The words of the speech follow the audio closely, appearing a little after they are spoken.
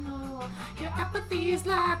Your apathy is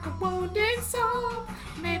like a wounded soul.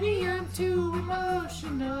 Maybe I'm too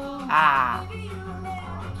emotional.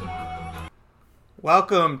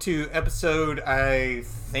 Welcome to episode, I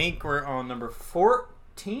think we're on number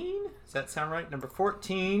 14. Does that sound right? Number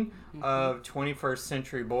 14 of 21st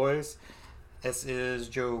Century Boys. This is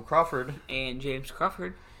Joe Crawford. And James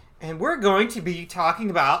Crawford. And we're going to be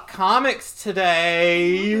talking about comics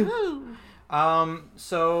today.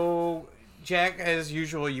 So, Jack, as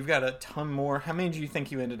usual, you've got a ton more. How many do you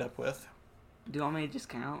think you ended up with? Do you want me to just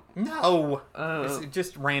count? No.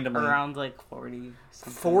 Just randomly. Around like 40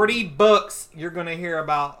 something. 40 books you're going to hear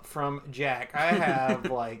about from Jack. I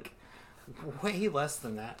have like way less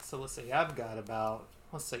than that. So let's see. I've got about,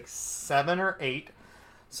 7 or 8.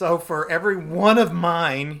 So for every one of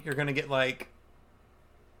mine, you're going to get like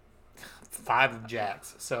 5 of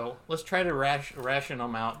Jack's. So let's try to ration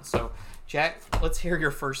them out. So Jack, let's hear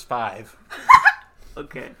your first 5.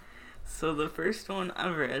 Okay. So the first one I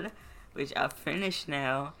read, which I've finished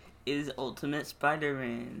now, is Ultimate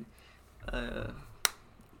Spider-Man.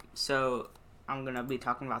 So I'm going to be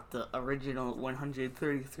talking about the original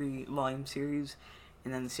 133 volume series,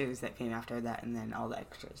 and then the series that came after that, and then all the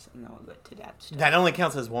extras, and then we'll go to that stuff. That only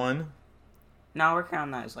counts as 1? No, we're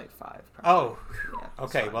counting that as like 5. Probably. Oh, yeah,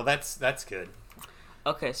 okay. 5. Well, that's good.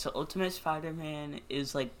 Okay, so Ultimate Spider-Man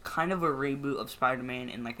is like kind of a reboot of Spider-Man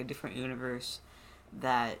in like a different universe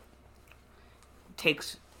that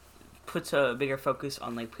puts a bigger focus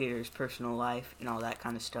on like Peter's personal life and all that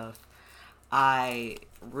kind of stuff. I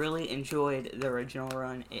really enjoyed the original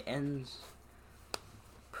run. It ends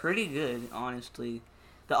pretty good, honestly.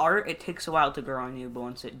 The art, it takes a while to grow on you, but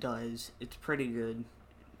once it does, it's pretty good,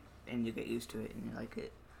 and you get used to it and you like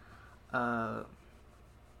it.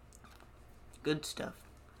 Good stuff.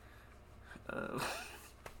 I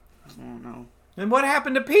don't know. And what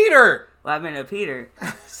happened to Peter? What happened to Peter?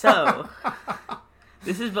 So,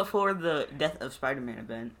 this is before the Death of Spider-Man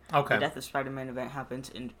event. Okay. The Death of Spider-Man event happens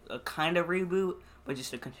in a kind of reboot, but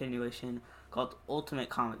just a continuation, called Ultimate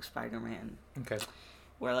Comic Spider-Man. Okay.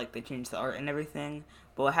 Where, like, they change the art and everything.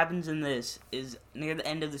 But what happens in this is, near the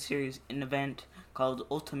end of the series, an event called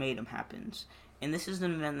Ultimatum happens. And this is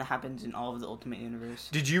an event that happens in all of the Ultimate Universe.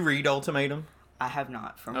 Did you read Ultimatum? I have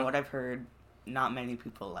not. From what I've heard, not many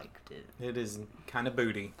people liked it. It is kind of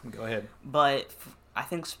booty. Go ahead. But I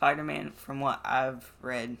think Spider-Man, from what I've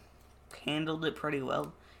read, handled it pretty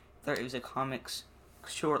well. There was a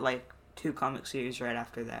short, like, 2 comic series right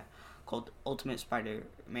after that, called Ultimate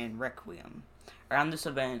Spider-Man Requiem. Around this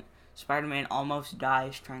event, Spider-Man almost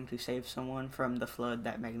dies trying to save someone from the flood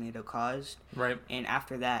that Magneto caused. Right. And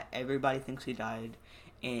after that, everybody thinks he died.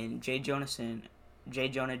 And J. Jonah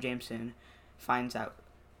Jameson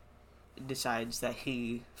decides that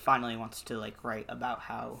he finally wants to, like, write about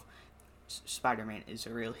how Spider-Man is a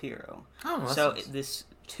real hero. Oh, so this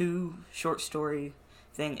 2 short story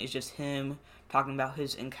thing is just him talking about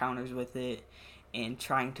his encounters with it and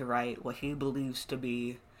trying to write what he believes to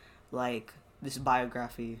be, like, this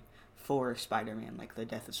biography for Spider-Man, like the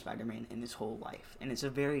death of Spider-Man in his whole life. And it's a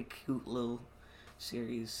very cute little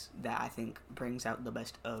series that I think brings out the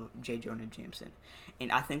best of J. Jonah Jameson.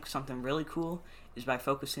 And I think something really cool is by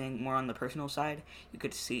focusing more on the personal side, you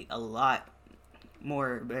could see a lot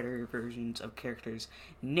more better versions of characters.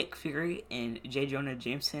 Nick Fury and J. Jonah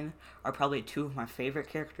Jameson are probably 2 of my favorite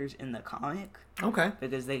characters in the comic. Okay.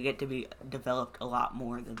 Because they get to be developed a lot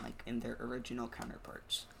more than like in their original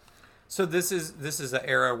counterparts. So this is an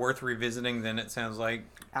era worth revisiting. Then it sounds like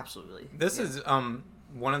Absolutely. This is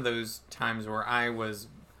one of those times where I was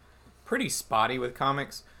pretty spotty with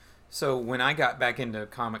comics. So when I got back into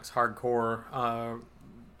comics hardcore,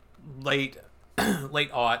 late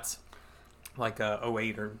aughts, like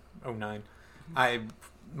 08 or 09, I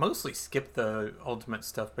mostly skipped the Ultimate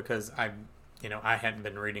stuff because I hadn't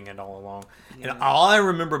been reading it all along. Yeah. And all I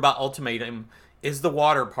remember about Ultimatum is the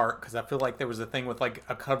water part, because I feel like there was a thing with like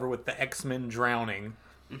a cover with the X-Men drowning.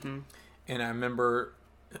 Mm-hmm. And I remember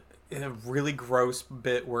in a really gross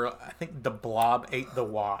bit where I think the Blob ate the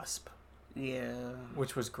Wasp. Yeah.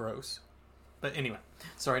 Which was gross. But anyway,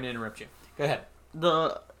 sorry to interrupt you. Go ahead.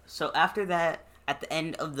 So after that, at the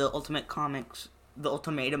end of the Ultimate Comics, the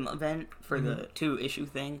Ultimatum event for the 2-issue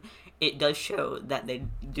thing, it does show that they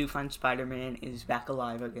do find Spider-Man is back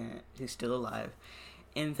alive again. He's still alive.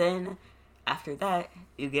 And then after that,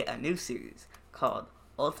 you get a new series called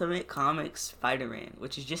Ultimate Comics Spider-Man,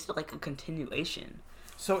 which is just like a continuation.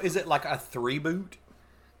 So is it like a 3-boot?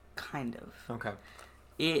 Kind of. Okay.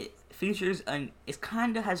 It features it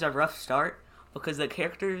kind of has a rough start because the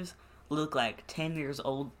characters look like 10 years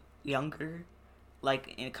old younger,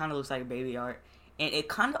 like, and it kind of looks like baby art, and it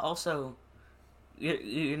kind of also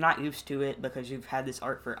you're not used to it because you've had this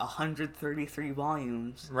art for 133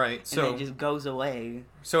 volumes. Right. And So then it just goes away.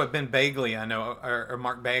 So it's been Bagley, I know, or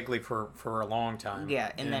Mark Bagley for a long time.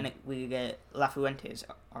 Yeah, and then we get Lafuente's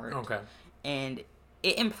art. Okay. And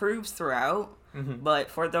it improves throughout, but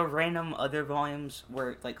for the random other volumes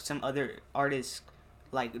where like some other artists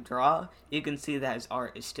like draw, you can see that his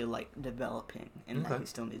art is still like developing and that he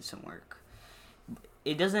still needs some work.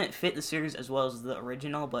 It doesn't fit the series as well as the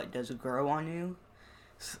original, but it does grow on you.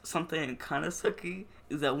 Something kind of sucky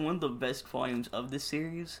is that one of the best volumes of the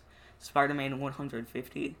series, Spider-Man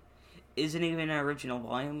 150, isn't even an original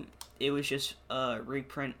volume. It was just a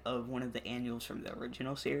reprint of one of the annuals from the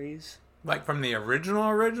original series. Like from the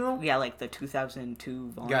original? Yeah, like the 2002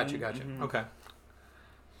 volume. Gotcha. Okay.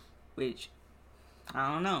 Which,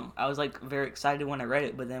 I don't know. I was like very excited when I read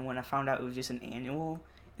it, but then when I found out it was just an annual,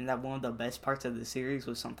 and that one of the best parts of the series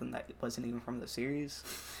was something that wasn't even from the series,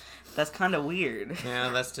 that's kind of weird. Yeah,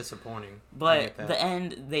 that's disappointing. But the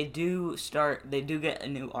end, they do get a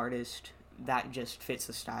new artist that just fits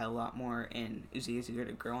the style a lot more and is easier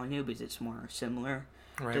to grow on you because it's more similar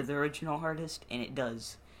to the original artist, and it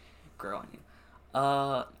does grow on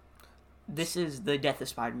you. This is the Death of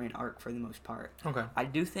Spider-Man arc for the most part. Okay. I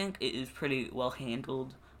do think it is pretty well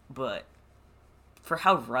handled, but for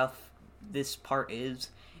how rough this part is,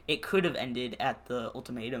 it could have ended at the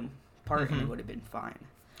ultimatum part and it would have been fine.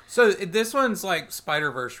 So this one's like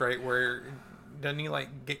Spider-Verse, right? Where doesn't he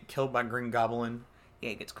like get killed by Green Goblin? Yeah,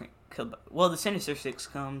 he gets killed by... Well, the Sinister Six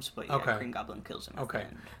comes, but yeah, Green Goblin kills him. Okay.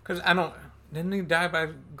 Because didn't he die by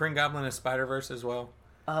Green Goblin in Spider-Verse as well?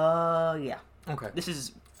 Yeah. Okay. This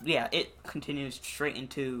is... Yeah, it continues straight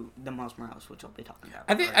into the Miles Morales, which I'll be talking about.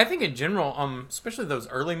 I think in general, especially those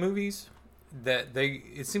early movies, that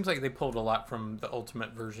it seems like they pulled a lot from the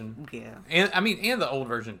Ultimate version. Yeah. And the old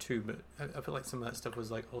version too, but I feel like some of that stuff was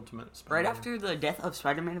like Ultimate Spider-Man. Right after the Death of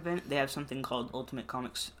Spider-Man event, they have something called Ultimate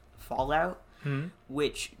Comics Fallout,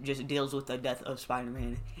 which just deals with the death of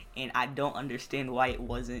Spider-Man, and I don't understand why it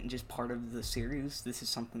wasn't just part of the series. This is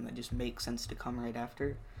something that just makes sense to come right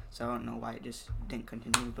after. So I don't know why it just didn't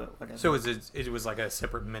continue, but whatever. So it was like a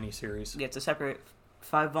separate miniseries? Yeah, it's a separate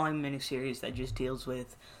 5-volume miniseries that just deals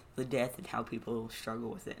with the death and how people struggle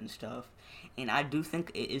with it and stuff. And I do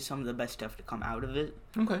think it is some of the best stuff to come out of it.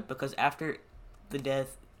 Okay. Because after the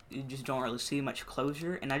death, you just don't really see much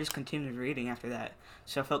closure, and I just continued reading after that.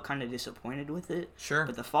 So I felt kind of disappointed with it. Sure.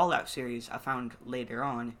 But the Fallout series I found later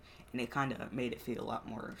on, and it kind of made it feel a lot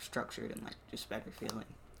more structured and like just better feeling.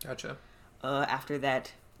 Gotcha. After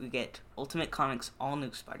that, we get Ultimate Comics All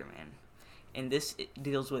New Spider-Man. And this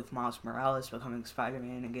deals with Miles Morales becoming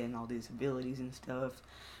Spider-Man and getting all these abilities and stuff.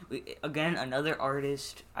 Again, another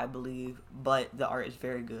artist, I believe, but the art is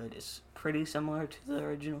very good. It's pretty similar to the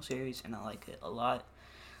original series, and I like it a lot.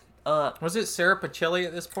 Was it Sarah Pichelli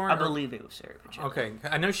at this point? I believe it was Sarah Pichelli. Okay.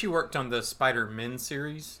 I know she worked on the Spider-Man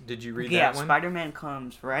series. Did you read that one? Yeah, Spider-Man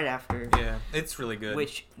comes right after. Yeah, it's really good.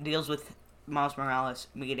 Which deals with Miles Morales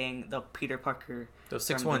meeting the Peter Parker. The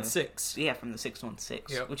 616. From the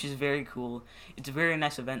 616, yep. Which is very cool. It's a very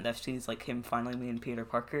nice event that sees like him finally meeting Peter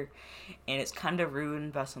Parker, and it's kind of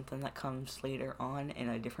ruined by something that comes later on in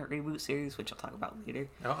a different reboot series, which I'll talk about later.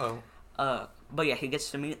 But yeah, he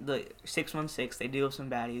gets to meet the 616. They deal with some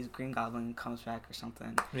baddies. Green Goblin comes back or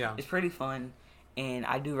something. Yeah, it's pretty fun, and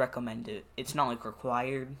I do recommend it. It's not like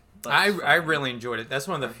required. But I really enjoyed it. That's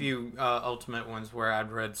one of the few Ultimate ones where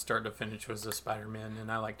I'd read start to finish was the Spider-Man,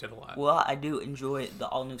 and I liked it a lot. Well, I do enjoy the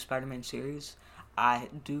all-new Spider-Man series. I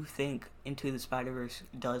do think Into the Spider-Verse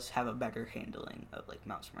does have a better handling of like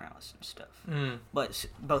Miles Morales and stuff. But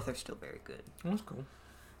both are still very good. That's cool.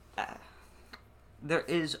 There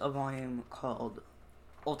is a volume called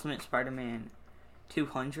Ultimate Spider-Man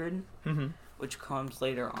 200, which comes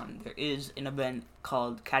later on. There is an event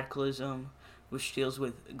called Cataclysm, which deals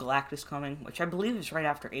with Galactus coming, which I believe is right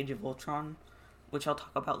after Age of Ultron, which I'll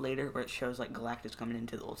talk about later, where it shows like Galactus coming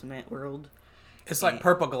into the Ultimate world. It's like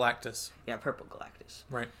Purple Galactus. Yeah, Purple Galactus.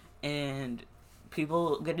 Right. And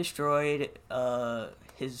people get destroyed.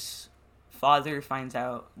 His father finds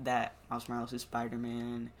out that Miles Morales is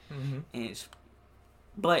Spider-Man, and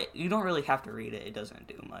but you don't really have to read it. It doesn't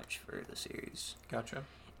do much for the series. Gotcha.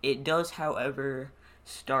 It does, however,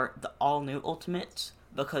 start the all-new Ultimates,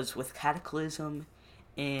 because with Cataclysm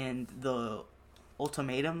and the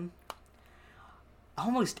Ultimatum,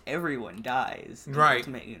 almost everyone dies in the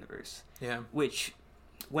Ultimate Universe. Yeah. Which,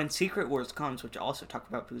 when Secret Wars comes, which I also talked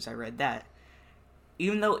about because I read that,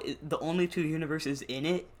 even though the only two universes in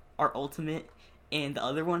it are Ultimate and the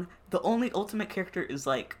other one, the only Ultimate character is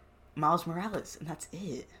like Miles Morales, and that's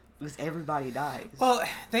it. Because everybody dies. Well,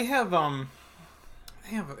 they have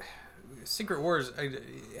Secret Wars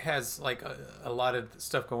has like a lot of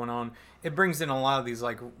stuff going on. It brings in a lot of these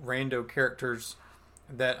like rando characters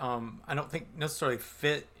that I don't think necessarily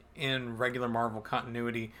fit in regular Marvel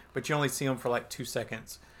continuity, but you only see them for like 2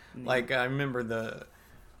 seconds. Mm-hmm. Like I remember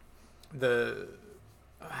the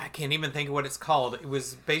I can't even think of what it's called. It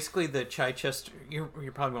was basically the Chichester. You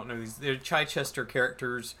probably won't know these. They're Chichester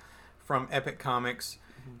characters from Epic Comics,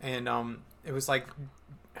 mm-hmm. and it was like,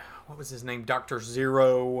 what was his name? Dr.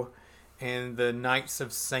 Zero, and the Knights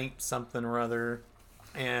of Saint something or other,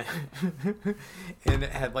 and and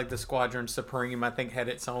it had like the Squadron Supreme. I think had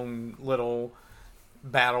its own little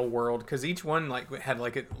battle world, because each one like had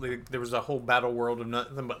like there was a whole battle world of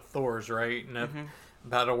nothing but Thors, right? And mm-hmm.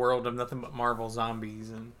 Battle world of nothing but Marvel zombies,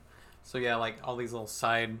 and so yeah, like all these little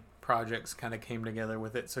side projects kind of came together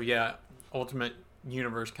with it. So yeah, Ultimate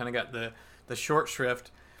Universe kind of got the short shrift,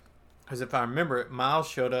 because if I remember it, Miles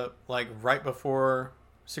showed up like right before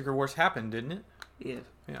Secret Wars happened, didn't it?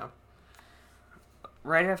 Yeah.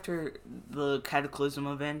 Right after the Cataclysm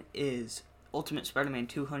event is Ultimate Spider-Man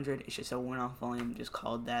 200. It's just a one-off volume just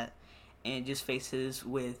called that, and it just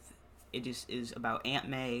is about Aunt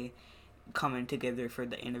May coming together for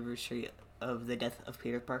the anniversary of the death of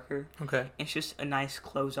Peter Parker. Okay. It's just a nice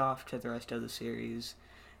close off to the rest of the series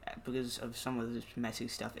because of some of this messy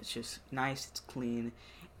stuff. It's just nice, it's clean,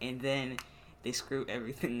 and then they screw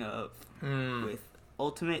everything up with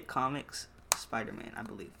Ultimate Comics Spider-Man, I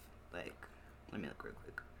believe. Like, let me look real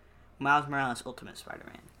quick. Miles Morales Ultimate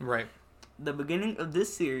Spider-Man. Right. The beginning of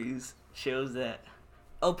this series shows that,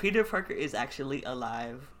 Peter Parker is actually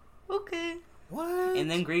alive. Okay. What? And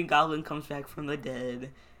then Green Goblin comes back from the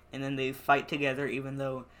dead, and then they fight together, even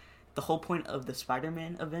though the whole point of the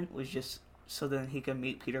Spider-Man event was just so then he could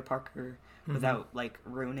meet Peter Parker without, like,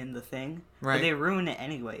 ruining the thing. Right. But they ruin it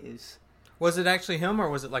anyways. Was it actually him, or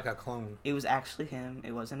was it like a clone? It was actually him.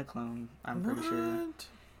 It wasn't a clone, I'm pretty sure.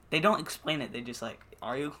 They don't explain it. They just like,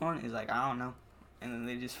 are you a clone? He's like, I don't know. And then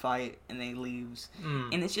they just fight, and they leaves.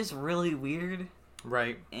 And it's just really weird.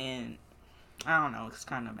 Right. And I don't know. It's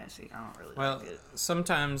kind of messy. I don't really like it.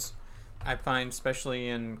 Sometimes I find, especially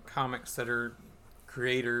in comics that are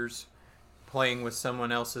creators playing with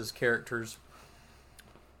someone else's characters,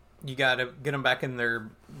 you got to get them back in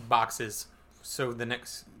their boxes so the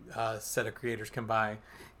next set of creators can buy.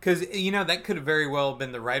 Because, that could have very well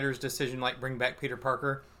been the writer's decision, like, bring back Peter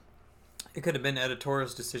Parker. It could have been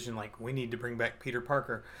editorial's decision, like, we need to bring back Peter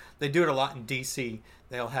Parker. They do it a lot in DC.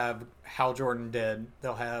 They'll have Hal Jordan dead.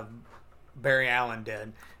 They'll have Barry Allen dead.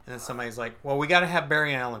 And then somebody's like, well, we got to have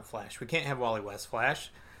Barry Allen Flash. We can't have Wally West Flash.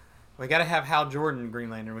 We got to have Hal Jordan Green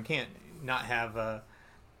Lantern. We can't not have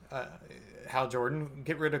Hal Jordan.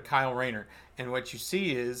 Get rid of Kyle Rayner. And what you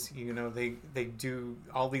see is, they do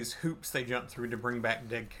all these hoops they jump through to bring back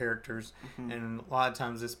dead characters. Mm-hmm. And a lot of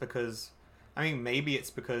times it's because, maybe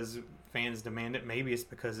it's because fans demand it. Maybe it's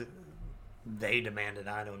because they demand it.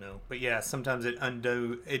 I don't know. But yeah, sometimes it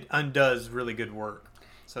undoes really good work.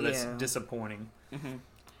 So that's disappointing. Mm-hmm.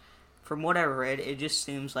 From what I read, it just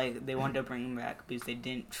seems like they wanted to bring him back because they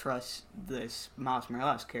didn't trust this Miles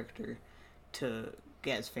Morales character to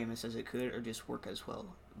get as famous as it could or just work as well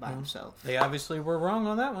by himself. They obviously were wrong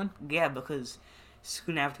on that one. Yeah, because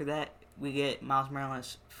soon after that, we get Miles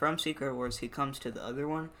Morales from Secret Wars. He comes to the other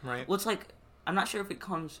one. Right. Well, it's like, I'm not sure if it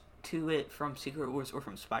comes to it from Secret Wars or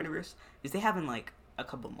from Spider-Verse, because they happen like a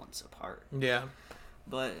couple months apart. Yeah.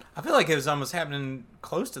 But I feel like it was almost happening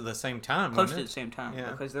close to the same time. Close to the same time,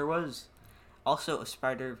 because there was also a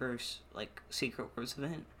Spider-Verse like Secret Wars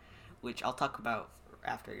event, which I'll talk about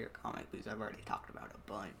after your comic because I've already talked about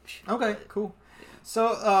a bunch. Okay, cool. Yeah.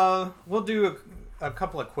 So we'll do a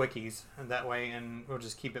couple of quickies that way, and we'll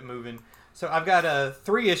just keep it moving. So I've got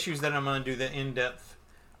 3 issues that I'm going to do the in-depth,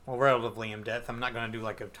 well, relatively in-depth. I'm not going to do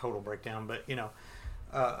like a total breakdown, but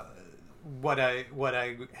what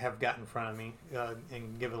I have got in front of me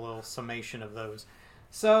and give a little summation of those.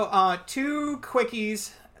 So 2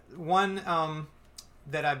 quickies. One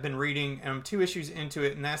that I've been reading, and I'm 2 issues into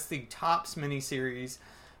it, and that's the Topps miniseries,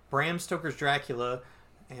 Bram Stoker's Dracula.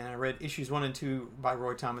 And I read issues 1 and 2 by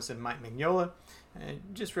Roy Thomas and Mike Mignola. And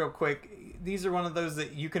just real quick, these are one of those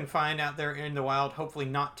that you can find out there in the wild, hopefully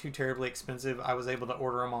not too terribly expensive. I was able to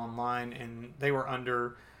order them online, and they were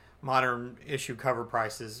under modern issue cover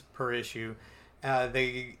prices per issue.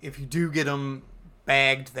 If you do get them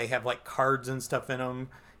bagged, they have like cards and stuff in them.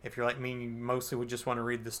 If you're like me, you mostly would just want to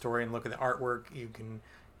read the story and look at the artwork, you can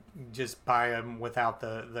just buy them without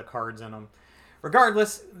the cards in them.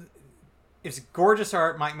 Regardless, it's gorgeous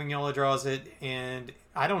art. Mike Mignola draws it, and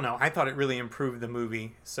I don't know, I thought it really improved the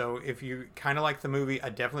movie. So if you kind of like the movie, I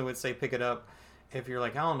definitely would say pick it up. If you're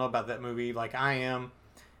like, I don't know about that movie, like I am,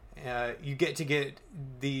 You get to get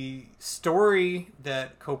the story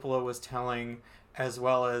that Coppola was telling, as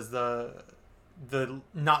well as the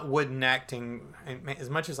not wooden acting. And as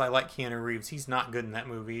much as I like Keanu Reeves, he's not good in that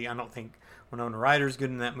movie. I don't think Winona Ryder's good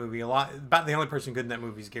in that movie. About the only person good in that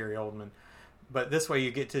movie is Gary Oldman. But this way,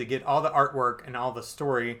 you get to get all the artwork and all the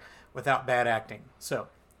story without bad acting. So,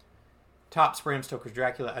 tops Bram Stoker's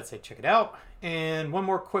Dracula. I'd say check it out. And one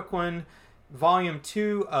more quick one. Volume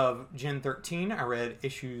 2 of Gen 13. I read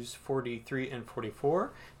issues 43 and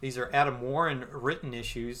 44. These are Adam Warren written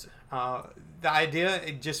issues. The idea,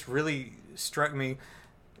 it just really struck me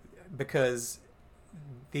because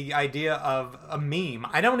the idea of a meme.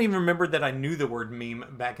 I don't even remember that I knew the word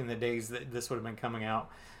meme back in the days that this would have been coming out.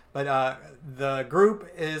 But the group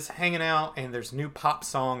is hanging out and there's a new pop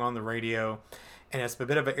song on the radio. And it's a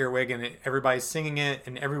bit of an earwig and everybody's singing it.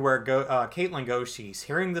 And everywhere Caitlin goes, she's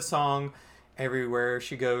hearing the song. Everywhere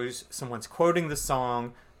she goes, someone's quoting the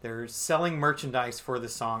song. They're selling merchandise for the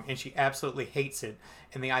song, and she absolutely hates it.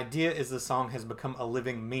 And the idea is the song has become a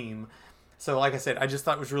living meme. So, like I said, I just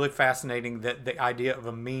thought it was really fascinating that the idea of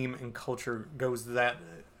a meme in culture goes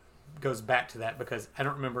back to that, because I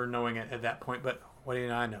don't remember knowing it at that point. But what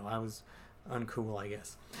do I know? I was uncool, I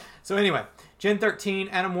guess. So anyway, Gen 13,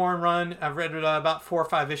 Adam Warren run. I've read about 4 or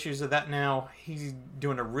 5 issues of that now. He's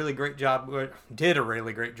doing a really great job. Did a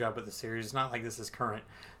really great job with the series. It's not like this is current.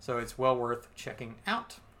 So it's well worth checking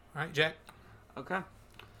out. All right, Jack? Okay.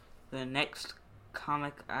 The next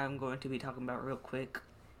comic I'm going to be talking about real quick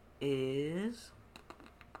is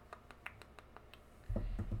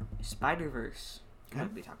Spider-Verse. I'm going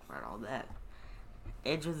to be talking about all that.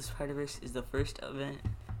 Edge of the Spider-Verse is the first event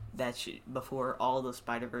before all the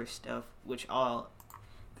Spider-Verse stuff,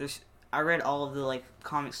 I read all of the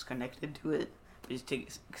comics connected to it, but just to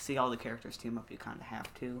see all the characters team up, you kind of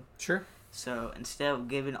have to. Sure. So instead of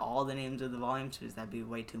giving all the names of the volumes, because that'd be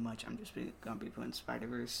way too much, I'm just gonna be putting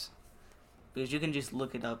Spider-Verse, because you can just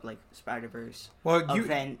look it up, like Spider-Verse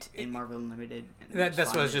event in Marvel Unlimited. That's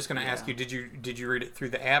what I was just gonna ask you. Did you read it through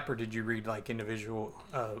the app, or did you read individual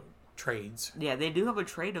trades? Yeah, they do have a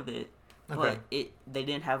trade of it. Okay. But they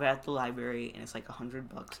didn't have it at the library, and it's like $100.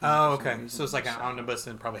 Oh, okay. So it's like an omnibus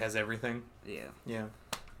and probably has everything. Yeah. Yeah.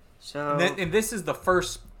 So. And this is the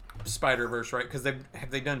first Spider-Verse, right? Because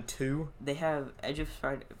have they done 2? They have Edge of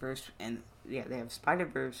Spider-Verse, and they have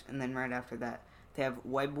Spider-Verse, and then right after that, they have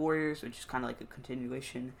Web Warriors, which is kind of like a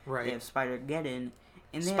continuation. Right. They have Spider-Geddon.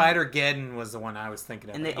 And Spider-Geddon was the one I was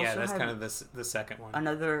thinking of. And that's kind of the second one.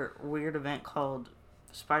 Another weird event called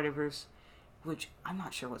Spider-Verse, which I'm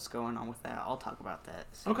not sure what's going on with that. I'll talk about that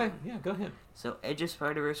soon. Okay, yeah, go ahead. So Edge of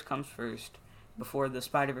Spider-Verse comes first before the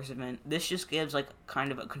Spider-Verse event. This just gives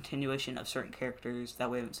kind of a continuation of certain characters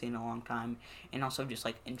that we haven't seen in a long time, and also just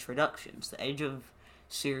introductions. The Edge of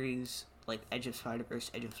series, Edge of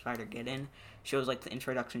Spider-Verse, Edge of Spider-Geddon, shows the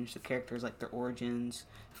introductions to characters, their origins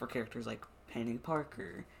for characters like Penny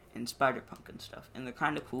Parker and Spider-Punk and stuff. And they're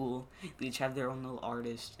kind of cool. They each have their own little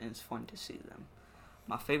artist, and it's fun to see them.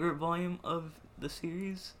 My favorite volume of the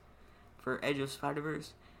series for Edge of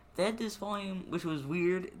Spider-Verse, they had this volume which was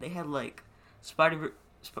weird. They had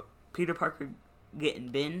Peter Parker getting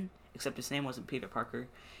bitten, except his name wasn't Peter Parker,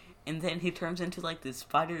 and then he turns into this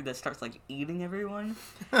spider that starts eating everyone.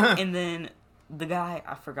 And then the guy,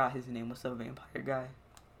 I forgot his name, what's the vampire guy?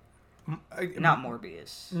 Not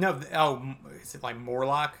Morbius. No, is it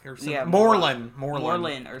Morlock or something? Yeah, Moreland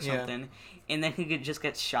or something. Yeah. And then he just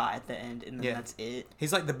gets shot at the end, and then that's it.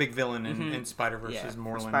 He's the big villain in Spider-Verse is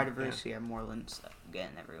Moreland. Spider-Verse, Moreland's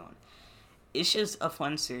getting everyone. It's just a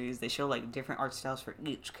fun series. They show different art styles for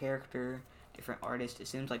each character, different artists. It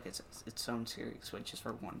seems like it's its own series, which is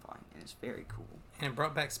for one volume, and it's very cool. And it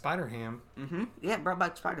brought back Spider-Ham. Mm-hmm. Yeah, it brought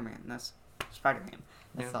back Spider-Man. That's Spider-Ham.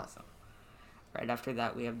 That's awesome. Right after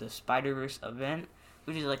that, we have the Spider-Verse event,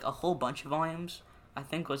 which is a whole bunch of volumes. I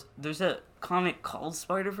think there's a comic called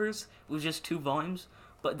Spider-Verse, with just 2 volumes,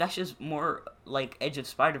 but that's just more Edge of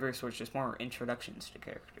Spider-Verse, which is just more introductions to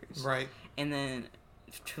characters. Right. And then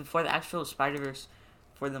for the actual Spider-Verse,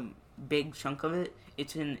 for the big chunk of it,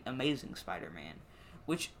 it's in Amazing Spider-Man,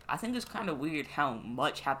 which I think is kind of weird how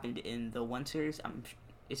much happened in the one series.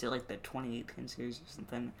 Is it the 2018 series or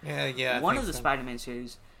something? Yeah. One of the Spider-Man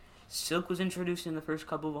series. Silk was introduced in the first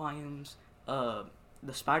couple volumes.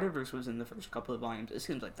 The Spider-Verse was in the first couple of volumes. It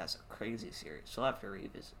seems like that's a crazy series. So I'll have to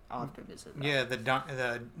revisit. That.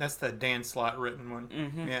 Yeah, that's the Dan Slott written one.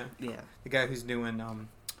 Mm-hmm. Yeah. The guy who's doing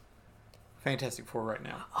Fantastic Four right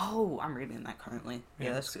now. Oh, I'm reading that currently.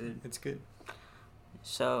 Yeah, that's good. It's good.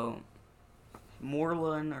 So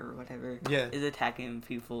Morlun or whatever Yeah. is attacking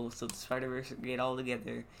people, so the Spider-Verse get all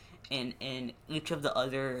together. And in each of the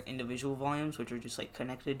other individual volumes, which are just like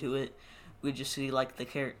connected to it, we just see like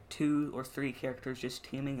the 2 or 3 characters just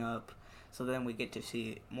teaming up. So then we get to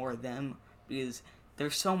see more of them, because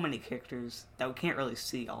there's so many characters that we can't really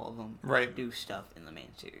see all of them Right. do stuff in the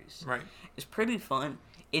main series. Right. It's pretty fun.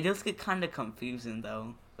 It does get kind of confusing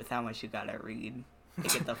though with how much you gotta read to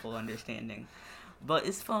get the full understanding. But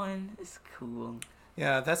it's fun. It's cool.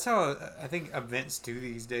 Yeah, that's how I think events do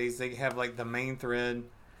these days. They have like the main thread.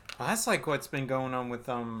 Well, that's like what's been going on with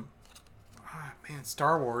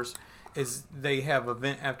Star Wars, is they have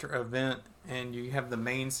event after event, and you have the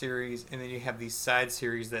main series, and then you have these side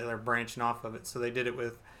series that are branching off of it. So they did it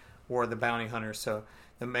with War of the Bounty Hunter. So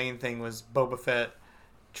the main thing was Boba Fett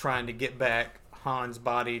trying to get back Han's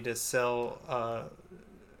body to sell.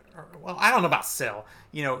 Well, I don't know about sell.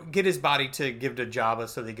 Get his body to give to Jabba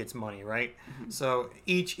so that he gets money, right? Mm-hmm. So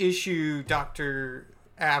each issue, Dr.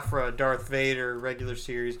 Aphra, Darth Vader, regular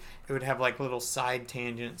series, it would have like little side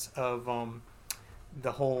tangents of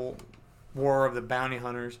the whole War of the Bounty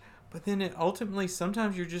Hunters. But then it ultimately,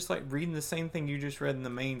 sometimes you're just like reading the same thing you just read in the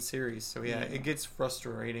main series. So yeah. It gets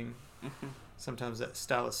frustrating. Mm-hmm. Sometimes that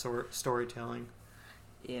style of storytelling.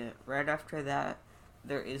 Yeah, right after that,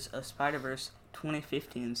 there is a Spider-Verse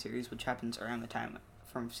 2015 series, which happens around the time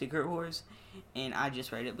from Secret Wars. And I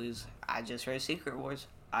just read it because I just read Secret Wars.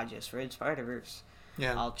 I just read Spider-Verse.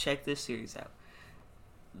 Yeah. I'll check this series out.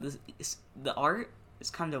 The art is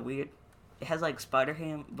kind of weird. It has like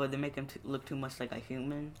Spider-Ham, but they make him look too much like a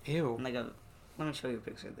human. Ew. And let me show you a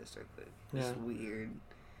picture of this real quick. It's Yeah. weird.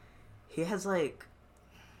 He has like,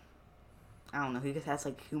 I don't know, he just has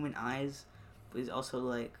like human eyes, but he's also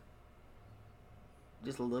like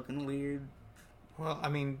just looking weird. Well, I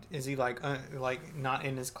mean, is he like not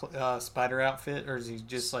in his spider outfit, or is he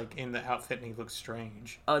just like in the outfit and he looks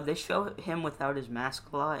strange? They show him without his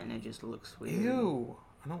mask a lot, and it just looks weird. Ew!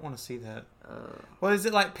 I don't want to see that. What is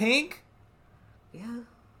it, like pink? Yeah.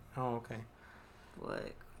 Oh, okay.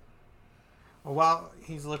 Like. Well, while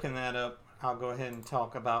he's looking that up, I'll go ahead and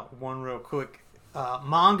talk about one real quick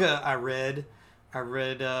manga I read. I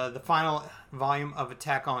read the final volume of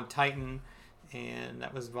Attack on Titan, and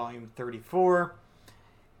that was volume 34.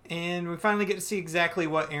 And we finally get to see exactly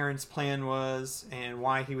what Aaron's plan was and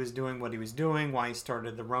why he was doing what he was doing, why he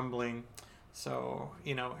started the rumbling. So,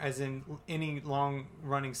 as in any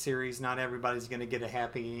long-running series, not everybody's going to get a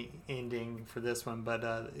happy ending for this one, but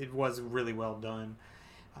it was really well done.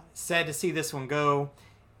 Sad to see this one go.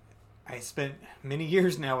 I spent many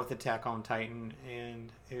years now with Attack on Titan,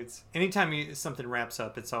 and it's anytime something wraps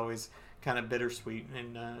up, it's always kind of bittersweet,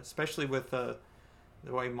 and especially with the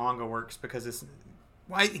way manga works, because it's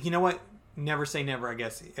you know what? Never say never. I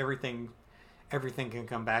guess everything can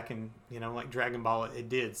come back, and like Dragon Ball, it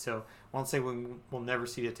did. So I won't say we'll never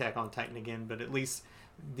see Attack on Titan again, but at least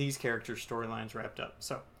these characters' storylines wrapped up.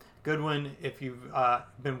 So good one if you've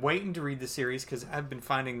been waiting to read the series, because I've been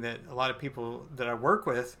finding that a lot of people that I work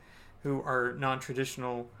with who are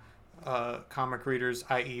non-traditional comic readers,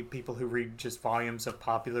 i.e. people who read just volumes of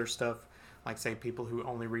popular stuff, like say people who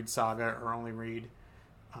only read Saga or only read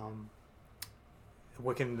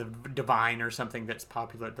Wiccan the Divine or something that's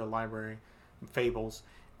popular at the library, Fables,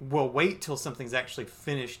 will wait till something's actually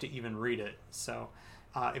finished to even read it. So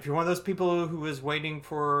if you're one of those people who is waiting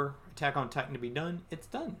for Attack on Titan to be done, it's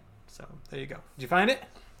done. So there you go. Did you find it?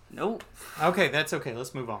 Nope. Okay, that's okay.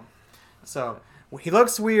 Let's move on. So he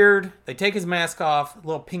looks weird. They take his mask off, a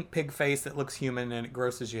little pink pig face that looks human, and it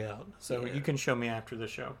grosses you out. So you can show me after the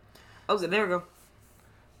show. Okay, there we go.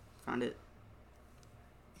 Found it.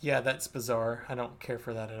 Yeah, that's bizarre. I don't care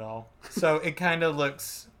for that at all. So it kind of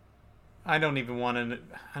looks. I don't even want to.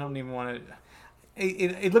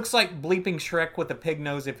 It looks like bleeping Shrek with a pig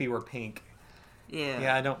nose if he were pink. Yeah.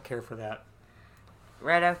 Yeah, I don't care for that.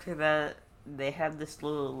 Right after that, they have this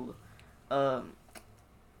little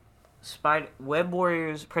Web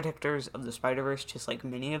Warriors Protectors of the Spider-Verse just like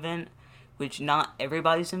mini event, which not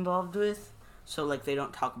everybody's involved with. So like they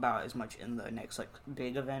don't talk about as much in the next like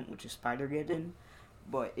big event, which is Spider-Geddon.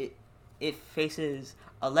 But it faces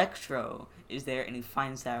Electro is there, and he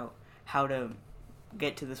finds out how to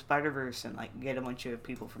get to the Spider-Verse and like get a bunch of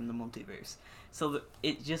people from the multiverse. So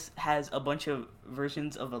it just has a bunch of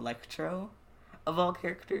versions of Electro of all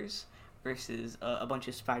characters versus a bunch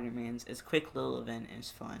of Spider-Mans. It's a quick little event and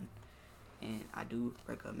it's fun, and I do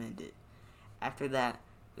recommend it. After that,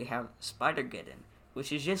 we have Spider-Geddon,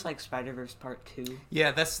 which is just like Spider-Verse Part 2.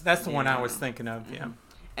 Yeah, that's the one I was thinking of. Yeah.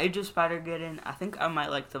 Age of Spider-Geddon, I think I might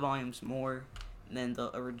like the volumes more And then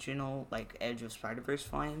the original, like, Edge of Spider-Verse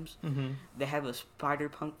flames. Mm-hmm. They have a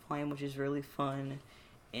Spider-Punk flame, which is really fun.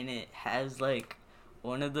 And it has, like,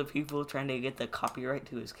 one of the people trying to get the copyright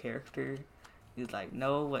to his character. He's like,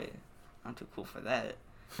 no way, I'm too cool for that.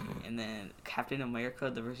 And then Captain America,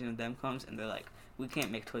 the version of them comes, and they're like, we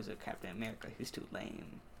can't make toys of Captain America. He's too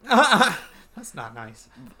lame. That's not nice.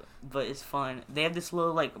 But it's fun. They have this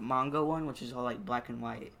little, like, manga one, which is all, like, black and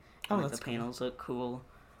white. Oh, And, like, that's the panels look cool.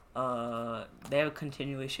 They have a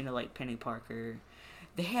continuation of, like, Penny Parker.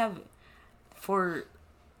 They have, for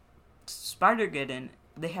Spider-Geddon,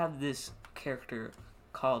 they have this character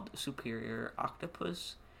called Superior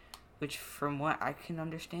Octopus, which, from what I can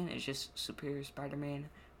understand, is just Superior Spider-Man,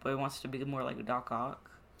 but he wants to be more like Doc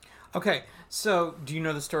Ock. Okay, so do you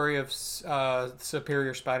know the story of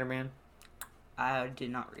Superior Spider-Man? I did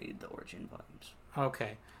not read the origin volumes.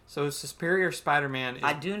 Okay, so Superior Spider-Man is...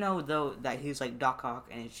 I do know, though, that he's like Doc Ock,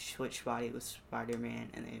 and he switched body with Spider-Man,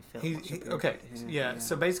 and then he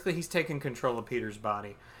So basically he's taking control of Peter's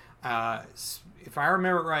body. If I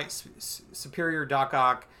remember right, Superior Doc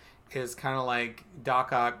Ock is kind of like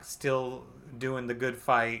Doc Ock still doing the good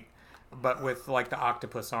fight, but with like the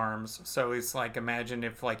octopus arms. So it's like, imagine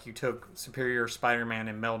if like you took Superior Spider-Man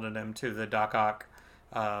and melded him to the Doc Ock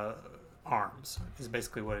arms, is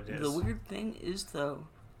basically what it is. The weird thing is, though,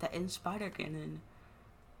 that in Spider-Geddon,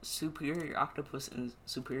 Superior Octopus and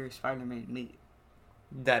Superior Spider-Man meet.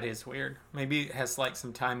 That is weird. Maybe it has like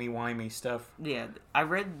some timey-wimey stuff. Yeah, I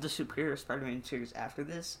read the Superior Spider-Man series after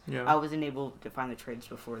this. Yeah. I wasn't able to find the trades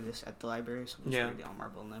before this at the library, so I'm just reading on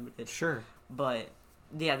Marvel Unlimited. Sure. But,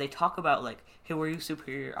 yeah, they talk about, like, hey, were you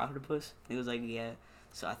Superior Octopus? And he was like, yeah.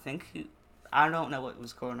 So I think I don't know what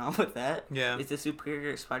was going on with that. Yeah. It's the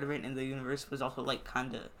Superior Spider-Man in the universe was also, like,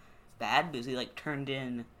 kind of bad because he, like, turned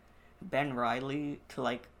in Ben Reilly to,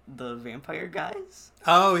 like, the vampire guys.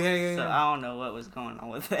 Oh, yeah. So I don't know what was going on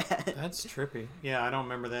with that. That's trippy. Yeah, I don't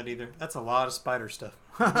remember that either. That's a lot of spider stuff.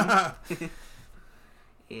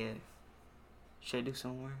 Yeah. Should I do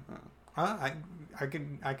some more?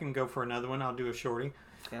 I can go for another one. I'll do a shorty.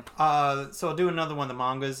 Yeah. So I'll do another one of the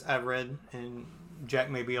mangas I've read, and Jack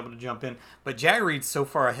may be able to jump in. But Jack reads so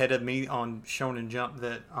far ahead of me on Shonen Jump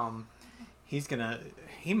that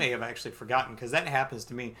he may have actually forgotten, because that happens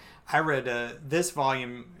to me. I read this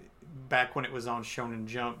volume back when it was on Shonen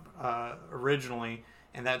Jump originally,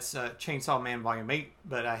 and that's Chainsaw Man Volume 8,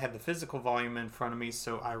 but I had the physical volume in front of me,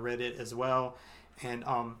 so I read it as well. And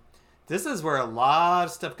this is where a lot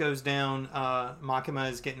of stuff goes down.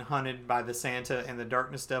 Makima is getting hunted by the Santa and the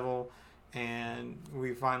Darkness Devil, and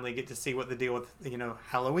we finally get to see what the deal with,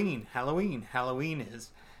 Halloween is.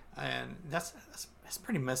 And that's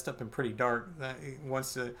pretty messed up and pretty dark.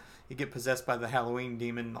 Once you get possessed by the Halloween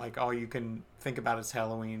demon, like, all you can think about is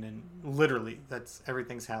Halloween, and literally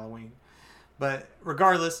everything's Halloween. But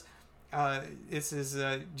regardless, this is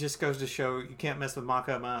just goes to show you can't mess with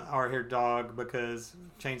Makima, our haired dog, because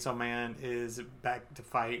Chainsaw Man is back to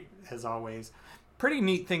fight as always. Pretty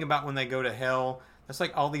neat thing about when they go to hell, that's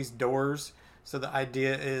like all these doors. So the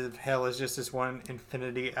idea of hell is just this one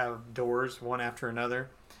infinity of doors, one after another.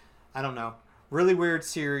 I don't know. Really weird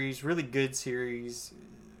series, really good series.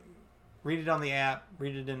 Read it on the app,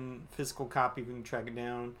 read it in physical copy if you can track it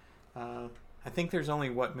down. I think there's only,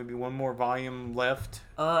 maybe one more volume left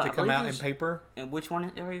to come out in paper. And which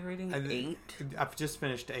one are you reading? 8? I've just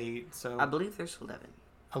finished 8, so... I believe there's 11.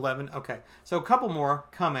 11? Okay. So a couple more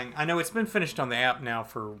coming. I know it's been finished on the app now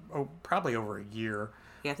for probably over a year.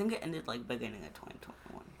 Yeah, I think it ended, beginning of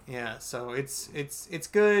 2021. Yeah, so it's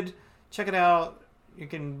good. Check it out. You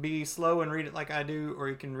can be slow and read it like I do, or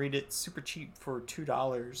you can read it super cheap for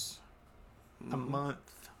 $2 a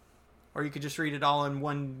month. Or you could just read it all in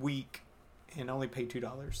 1 week and only pay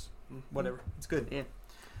 $2. Whatever. It's good.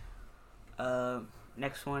 Yeah.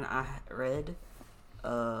 Next one I read,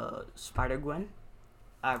 Spider-Gwen.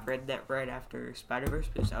 I read that right after Spider-Verse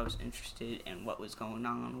because I was interested in what was going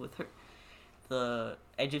on with her. The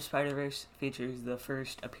Edge of Spider-Verse features the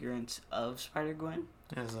first appearance of Spider-Gwen.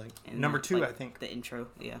 It was number 2, I think. The intro,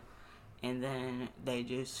 yeah. And then they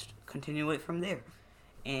just continue it from there.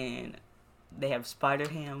 And they have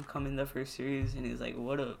Spider-Ham come in the first series, and he's like,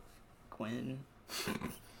 what up, Gwen?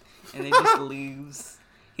 And they just leaves.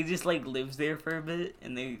 He just, lives there for a bit,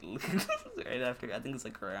 and they leave right after. I think it's,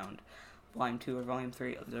 around Volume 2 or Volume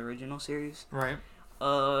 3 of the original series. Right.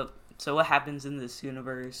 So what happens in this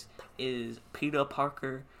universe is Peter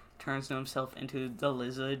Parker turns himself into the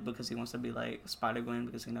Lizard because he wants to be like Spider-Gwen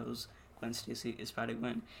because he knows Gwen Stacy is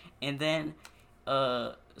Spider-Gwen. And then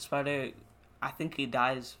I think he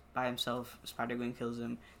dies by himself. Spider-Gwen kills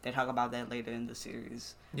him. They talk about that later in the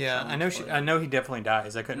series. Yeah, so I know he definitely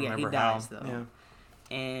dies. I couldn't remember he dies, how. Though. Yeah.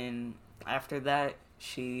 And after that,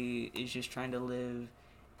 she is just trying to live,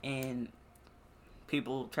 and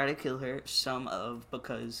people try to kill her,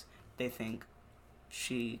 because they think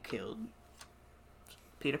she killed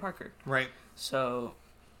Peter Parker. Right. So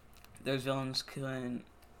there's villains killing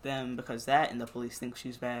them because that, and the police think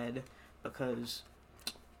she's bad because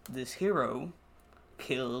this hero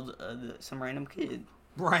killed some random kid.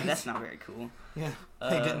 Right. That's not very cool. Yeah.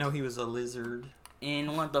 They didn't know he was a lizard.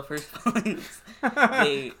 In one of the first points,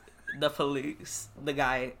 the police, the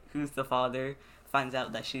guy who's the father, finds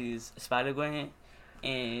out that she's Spider-Gwen,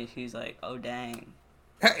 and she's like, oh, dang.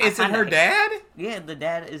 Is it her dad? Yeah, the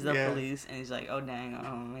dad is the police, and he's like, oh, dang,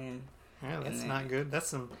 oh, man. Yeah, that's not good. That's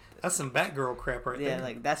some Batgirl crap right there. Yeah,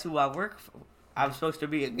 like, that's who I work for. I'm supposed to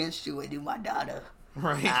be against you and you my daughter.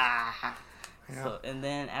 Right. Ah. Yeah. So, and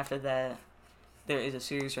then after that, there is a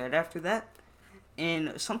series right after that.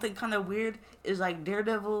 And something kind of weird is, like,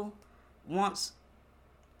 Daredevil wants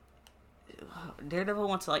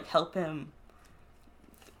to, like, help him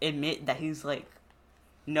admit that he's, like,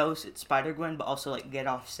 knows it's Spider-Gwen, but also, like, get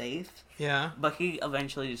off safe. Yeah. But he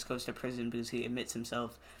eventually just goes to prison because he admits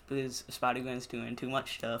himself because Spider-Gwen's doing too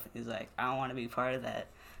much stuff. He's like, I don't want to be part of that.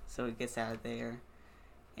 So he gets out of there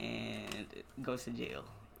and goes to jail.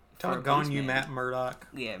 Doggone you, Matt Murdock.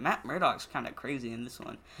 Yeah, Matt Murdock's kind of crazy in this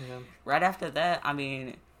one. Yeah. Right after that, I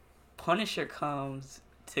mean, Punisher comes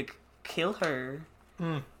to kill her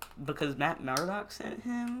because Matt Murdock sent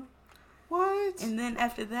him. What? And then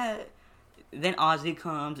after that, then Ozzy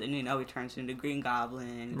comes and, you know, he turns into Green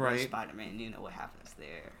Goblin. Right. Spider-Man, you know what happens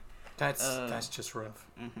there. That's just rough.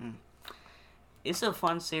 Mm-hmm. It's a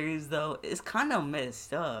fun series, though. It's kind of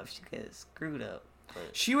messed up. She gets screwed up.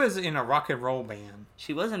 But She was in a rock and roll band.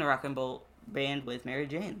 she was in a rock and roll band with Mary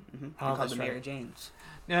Jane. Mm-hmm. Oh, Called that's the right. Mary Janes.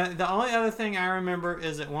 Now, the only other thing I remember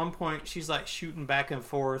is at one point she's like shooting back and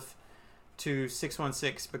forth to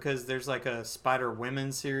 616 because there's like a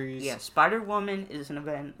Spider-Women series. Yeah, Spider-Woman is an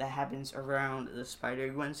event that happens around the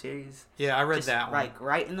Spider-Gwen series. Yeah, I read Just, that one. like,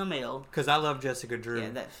 right in the middle. Because I love Jessica Drew.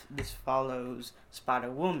 Yeah, this follows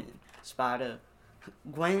Spider-Woman,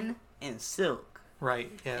 Spider-Gwen, and Silk.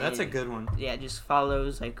 Right. Yeah, that's a And, good one. Yeah, it just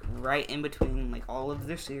follows, like, right in between, like, all of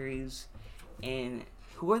their series. And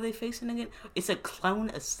who are they facing again? It's a clone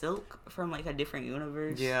of Silk from, like, a different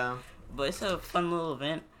universe. Yeah. But it's a fun little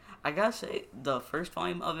event. I gotta say, the first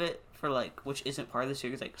volume of it, for, like, which isn't part of the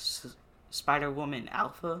series, like, Spider-Woman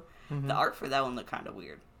Alpha, the art for that one looked kind of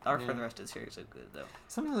weird. The art for the rest of the series looked good, though.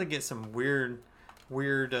 Sometimes they get some weird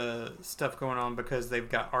stuff going on because they've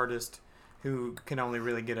got artists who can only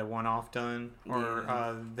really get a one-off done,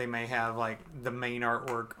 or they may have like the main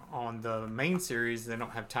artwork on the main series. They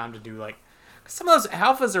don't have time to do like, cause some of those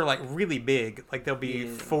alphas are like really big. Like they'll be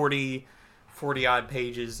 40 odd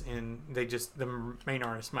pages, and the main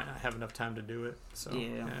artist might not have enough time to do it. So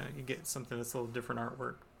you get something that's a little different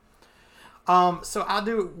artwork. So I'll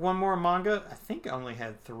do one more manga. I think I only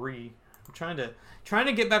had 3. I'm trying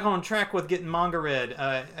to get back on track with getting manga read.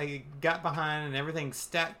 I got behind and everything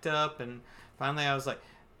stacked up, and finally I was like,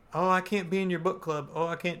 oh, I can't be in your book club. Oh,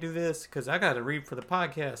 I can't do this because I got to read for the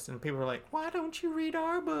podcast. And people are like, why don't you read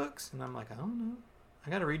our books? And I'm like, I don't know. I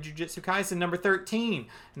got to read Jujutsu Kaisen number 13.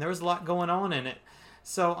 And there was a lot going on in it.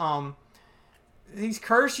 So these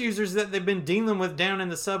curse users that they've been dealing with down in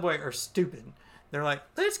the subway are stupid. They're like,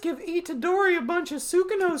 let's give Itadori a bunch of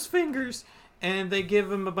Sukarno's fingers. And they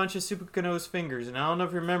give him a bunch of Sukarno's fingers. And I don't know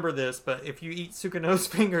if you remember this, but if you eat Sukarno's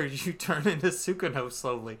fingers, you turn into Sukarno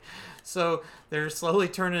slowly. So they're slowly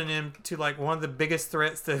turning into like one of the biggest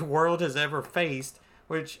threats the world has ever faced,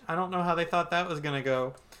 which I don't know how they thought that was going to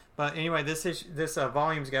go. But anyway, this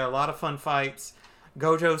volume's got a lot of fun fights.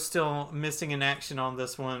 Gojo's still missing in action on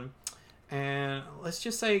this one. And let's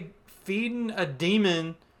just say feeding a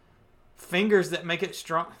demon fingers that make it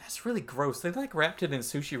strong. That's really gross. They like wrapped it in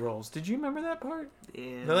sushi rolls. Did you remember that part?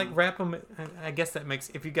 Yeah. They like wrap them. I guess that makes,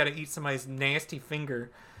 if you got to eat somebody's nasty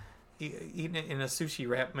finger, eating it in a sushi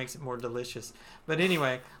wrap makes it more delicious. But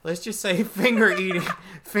anyway, let's just say finger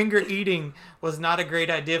eating was not a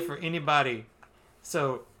great idea for anybody.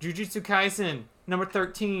 So Jujutsu Kaisen number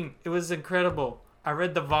 13, it was incredible. I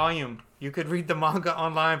read the volume. You could read the manga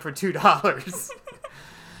online for $2.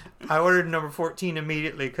 I ordered number 14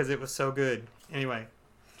 immediately because it was so good. Anyway,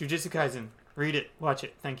 Jujutsu Kaisen. Read it. Watch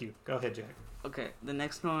it. Thank you. Go ahead, Jack. Okay, the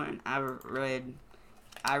next one I read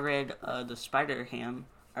the Spider-Ham,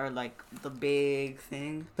 or like the big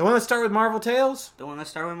thing. The one that started with Marvel Tales? The one that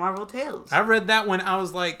started with Marvel Tales. I read that when I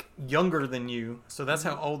was like younger than you, so that's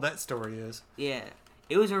how old that story is. Yeah,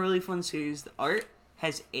 it was a really fun series. The art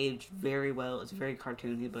has aged very well. It's very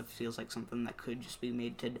cartoony, but it feels like something that could just be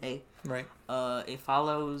made today. Right. It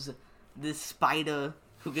follows this spider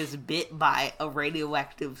who gets bit by a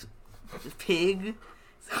radioactive pig.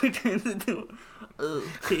 So he turns into a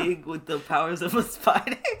pig with the powers of a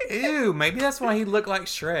spider. Ew, maybe that's why he looked like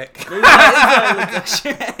Shrek. Maybe that is why he looks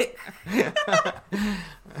like Shrek.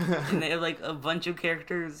 And they have like a bunch of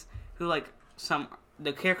characters who like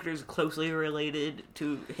the characters closely related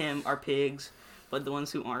to him are pigs, but the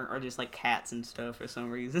ones who aren't are just like cats and stuff for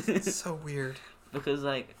some reason. It's so weird. Because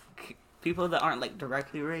like people that aren't like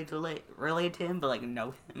directly related to him but like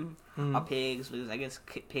know him are pigs, because I guess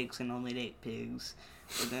pigs can only date pigs.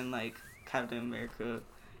 But then like Captain America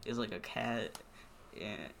is like a cat.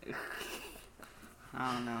 Yeah.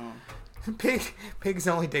 I don't know. Pigs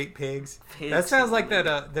only date pigs. Pigs That sounds like only-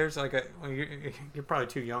 that. There's like a. Well, you're probably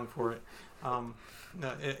too young for it.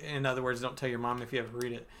 In other words, don't tell your mom if you ever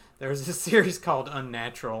read it. There was a series called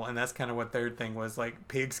Unnatural, and that's kind of what their thing was. Like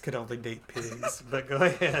pigs could only date pigs. But go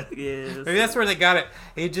ahead. Yes. Maybe that's where they got it.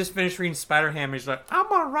 He had just finished reading Spider-Ham. He's like, I'm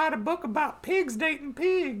gonna write a book about pigs dating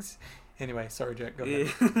pigs. Anyway, sorry, Jack. Go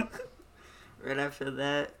ahead. Yeah. Right after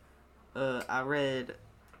that, I read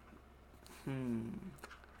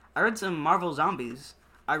some Marvel Zombies.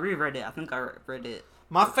 I reread it. I think I read it.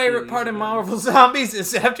 My favorite part of Marvel Zombies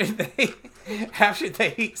is after they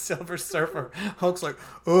eat Silver Surfer. Hulk's like,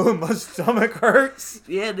 oh, my stomach hurts.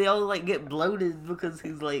 Yeah, they all like get bloated because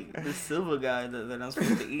he's like the silver guy that they're not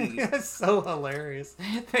supposed to eat. It's so hilarious.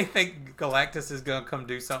 They think Galactus is gonna come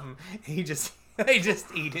do something. They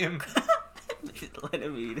just eat him. Just let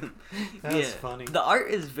him eat him. That's funny. The art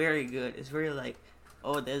is very good. It's very like,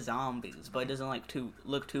 oh, they're zombies, but it doesn't like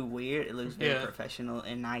look too weird. It looks very professional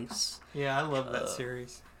and nice. Yeah, I love that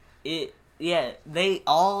series. They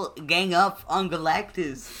all gang up on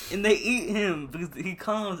Galactus and they eat him because he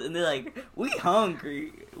comes and they're like, we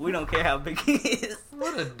hungry. We don't care how big he is.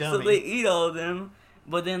 What a So dummy. they eat all of them,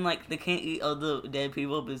 but then like they can't eat all the dead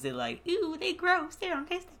people because they're like, ew, they gross. They don't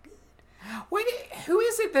taste that good. Wait, who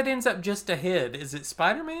is it that ends up just ahead? Is it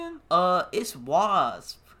Spider-Man? It's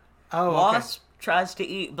Wasp. Oh, Wasp tries to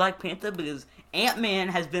eat Black Panther because Ant-Man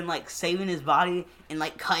has been like saving his body and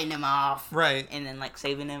like cutting him off. Right. And then like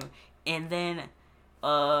saving him. And then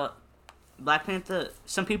Black Panther,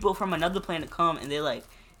 some people from another planet come and they're like,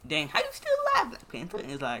 dang, how you still alive, Black Panther?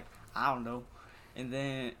 And he's like, I don't know. And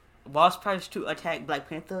then Wasp tries to attack Black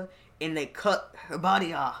Panther and they cut her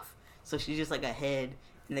body off. So she's just like a head.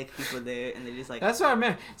 And they keep her there, and they just like... That's what I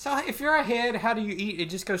meant. So if you're a head, how do you eat? It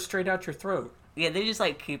just goes straight out your throat. Yeah, they just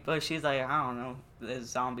like keep her. She's like, I don't know, a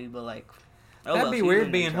zombie, but like... Oh, That'd well, be she's weird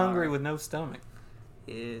in being the jar. hungry with no stomach.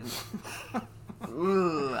 Yeah.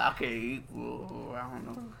 Ooh, I can't eat. Ooh, I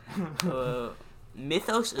don't know.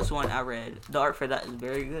 Mythos is one I read. The art for that is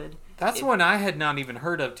very good. That's one I had not even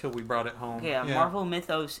heard of till we brought it home. Yeah, Marvel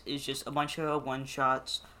Mythos is just a bunch of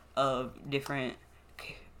one-shots of different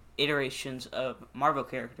iterations of Marvel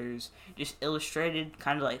characters, just illustrated,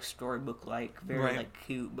 kind of like storybook-like, very like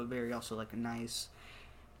cute, but very also like nice.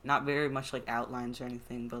 Not very much like outlines or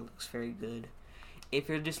anything, but looks very good. If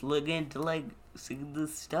you're just looking to like see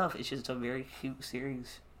this stuff, it's just a very cute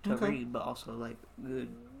series to read, but also like good.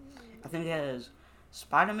 I think it has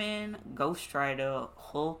Spider-Man, Ghost Rider,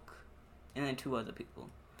 Hulk, and then 2 other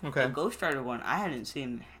people. Okay. The Ghost Rider one, I hadn't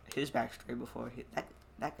seen his backstory before.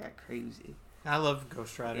 That got crazy. I love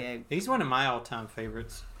Ghost Rider. Yeah. He's one of my all-time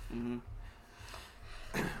favorites. Mm-hmm.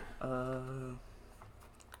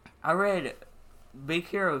 I read Big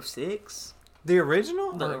Hero 6. The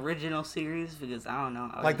original? The original series, because I don't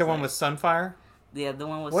know. Like the one with Sunfire? Yeah, the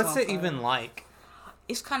one with What's Sunfire. it even like?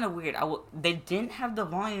 It's kind of weird. They didn't have the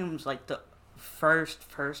volumes like the first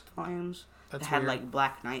volumes. That's that had weird. like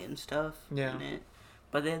Black Knight and stuff in it.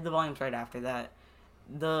 But they had the volumes right after that.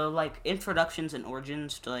 The like introductions and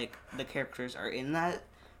origins to like the characters are in that,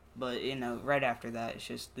 but you know, right after that it's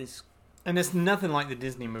just this. And it's nothing like the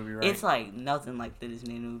Disney movie, right? It's like nothing like the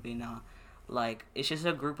Disney movie, no. Like it's just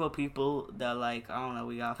a group of people that like I don't know.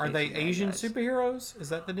 We got. Are they Asian superheroes? Is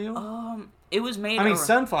that the deal? It was made. I mean,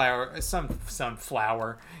 Sunflower seed.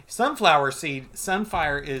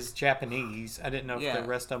 Sunfire is Japanese. I didn't know if the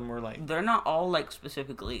rest of them were like. They're not all like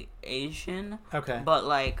specifically Asian. Okay. But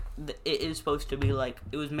like it is supposed to be like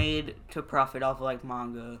it was made to profit off of like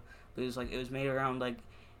manga. It was made around like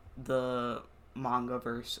the manga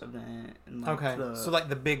verse event. And, like, so like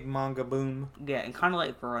the big manga boom. Yeah, and kind of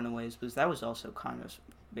like Runaways, because that was also kind of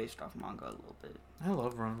based off manga a little bit. I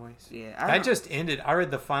love Runaways. Yeah, that just ended. I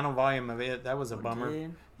read the final volume of it. That was a bummer.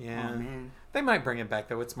 Did? Yeah, oh, man. They might bring it back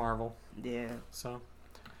though. It's Marvel. Yeah. So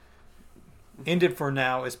ended for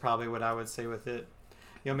now is probably what I would say with it.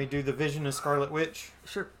 You want me to do the Vision of Scarlet Witch?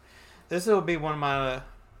 Sure. This will be one of my.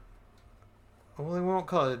 Well, we won't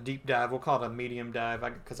call it a deep dive. We'll call it a medium dive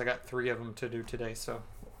because I got 3 of them to do today. So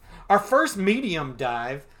Our first medium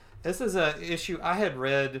dive. This is a issue I had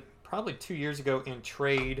read probably 2 years ago in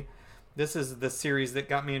trade. This is the series that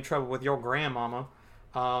got me in trouble with your grandmama,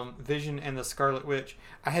 Vision and the Scarlet Witch.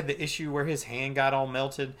 I had the issue where his hand got all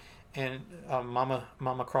melted, and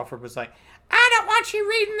Mama Crawford was like, "I don't want you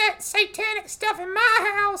reading that satanic stuff in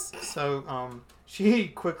my house." So she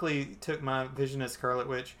quickly took my Vision of Scarlet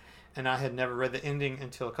Witch, and I had never read the ending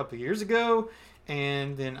until a couple of years ago.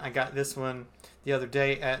 And then I got this one the other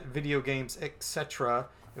day at Video Games Etc.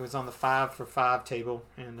 It was on the 5 for $5 table,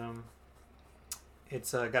 and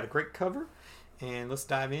it's got a great cover. And let's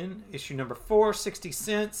dive in. Issue number 4, 60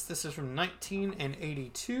 cents. This is from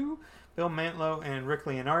 1982. Bill Mantlo and Rick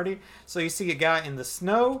Leonardi. So you see a guy in the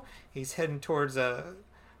snow. He's heading towards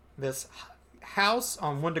this house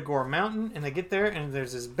on Wundagore Mountain, and they get there, and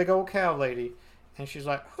there's this big old cow lady, and she's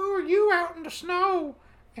like, "Who are you out in the snow?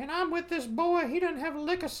 And I'm with this boy. He doesn't have a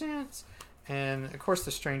lick of sense." And of course,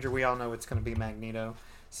 the stranger, we all know it's going to be Magneto.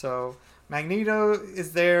 So Magneto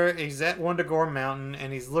is there. He's at Wundagore Mountain,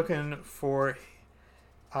 and he's looking for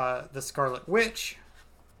the Scarlet Witch.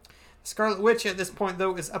 Scarlet Witch at this point,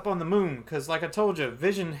 though, is up on the moon because, like I told you,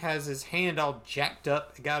 Vision has his hand all jacked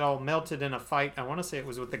up. It got all melted in a fight. I want to say it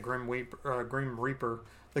was with the Grim Reaper.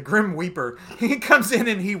 The Grim Weeper. He comes in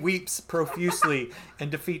and he weeps profusely and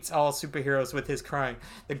defeats all superheroes with his crying.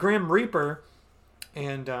 The Grim Reaper,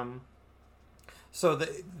 and so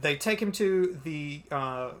they take him to the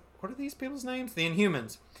what are these people's names? The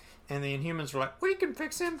Inhumans, and the Inhumans are like, "We can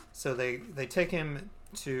fix him." So they take him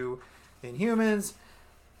to the Inhumans.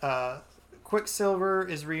 Quicksilver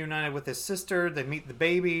is reunited with his sister. They meet the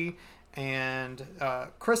baby, and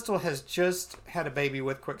Crystal has just had a baby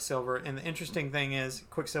with Quicksilver. And the interesting thing is,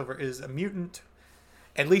 Quicksilver is a mutant,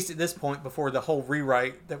 at least at this point, before the whole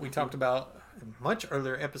rewrite that we talked about in a much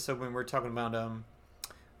earlier episode when we were talking about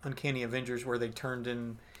Uncanny Avengers, where they turned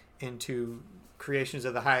into creations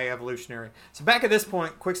of the High Evolutionary. So back at this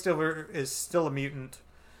point, Quicksilver is still a mutant,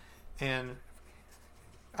 and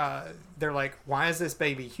they're like, "Why is this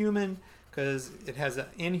baby human?" Because it has an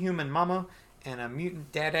inhuman mama and a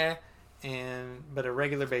mutant dada, but a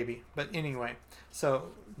regular baby. But anyway,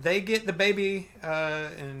 so they get the baby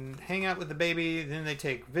and hang out with the baby. Then they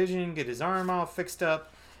take Vision, get his arm all fixed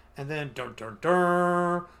up, and then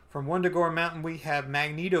from Wundagore Mountain we have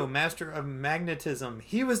Magneto, Master of Magnetism.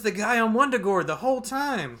 He was the guy on Wundagore the whole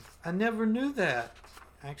time. I never knew that.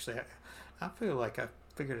 Actually, I feel like I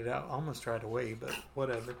figured it out almost right away, but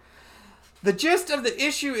whatever. The gist of the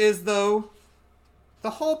issue is, though, the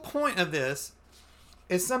whole point of this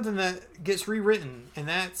is something that gets rewritten, and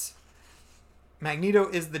that's Magneto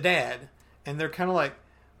is the dad. And they're kind of like,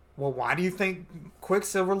 "Well, why do you think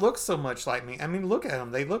Quicksilver looks so much like me? I mean, look at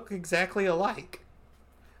them. They look exactly alike."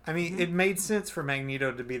 I mean, it made sense for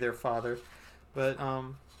Magneto to be their father. But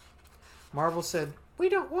Marvel said, "We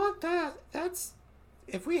don't want that.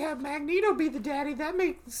 If we have Magneto be the daddy, that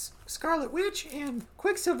makes Scarlet Witch and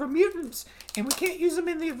Quicksilver mutants, and we can't use them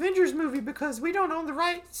in the Avengers movie because we don't own the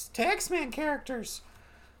rights to X-Men characters.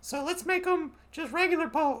 So let's make them just regular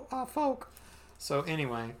folk." So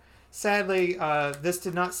anyway, sadly, this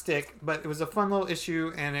did not stick, but it was a fun little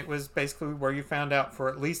issue, and it was basically where you found out for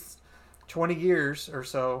at least 20 years or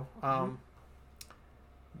so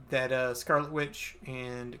that Scarlet Witch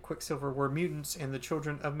and Quicksilver were mutants and the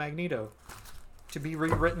children of Magneto. To be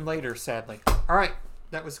rewritten later, sadly. All right,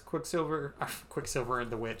 that was Quicksilver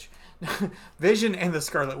and the Witch. Vision and the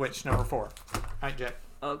Scarlet Witch, number 4. All right, Jack.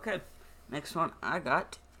 Okay, next one I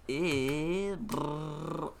got is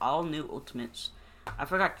All New Ultimates. I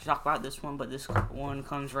forgot to talk about this one, but this one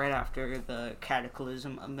comes right after the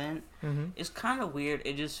Cataclysm event. Mm-hmm. It's kind of weird.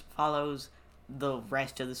 It just follows the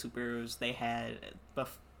rest of the superheroes they had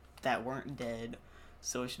that weren't dead.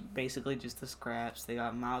 So it's basically just the scraps. They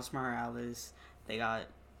got Miles Morales. They got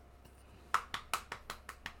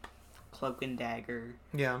Cloak and Dagger.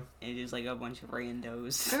 Yeah. And just like a bunch of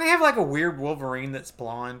randos. And they have like a weird Wolverine that's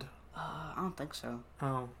blonde. I don't think so.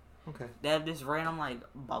 Oh, okay. They have this random like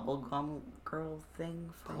bubblegum girl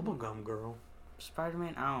thing from Bubblegum girl.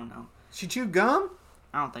 Spider-Man. I don't know. She chewed gum?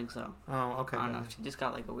 I don't think so. Oh, okay. I don't know. She just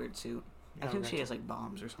got like a weird suit. I think she has like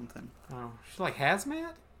bombs or something. Oh, she's like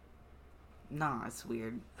hazmat? Nah, it's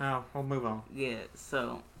weird. Oh, we'll move on. Yeah,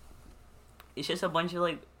 so it's just a bunch of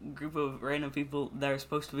like group of random people that are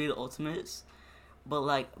supposed to be the Ultimates, but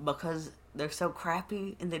like because they're so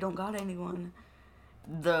crappy and they don't got anyone,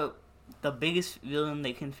 the biggest villain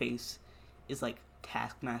they can face is like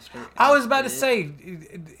Taskmaster. I was about to say,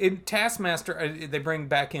 in Taskmaster, they bring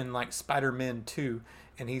back in like Spider-Man 2,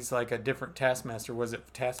 and he's like a different Taskmaster. Was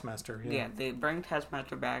it Taskmaster? Yeah, they bring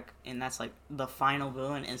Taskmaster back, and that's like the final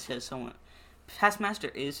villain instead of someone. Taskmaster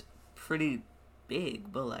is pretty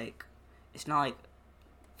big, but like it's not like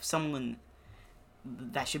someone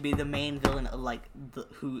that should be the main villain of like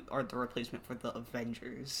who are the replacement for the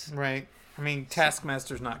Avengers. Right. I mean,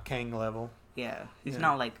 Taskmaster's not Kang level. Yeah, he's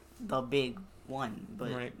not like the big one,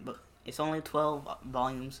 but it's only 12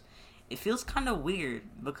 volumes. It feels kind of weird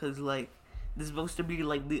because like this is supposed to be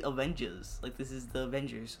like the Avengers. Like this is the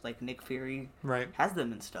Avengers. Like Nick Fury has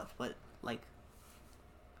them and stuff, but like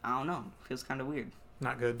I don't know. It feels kind of weird.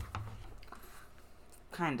 Not good.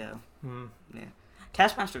 Kind of. Yeah.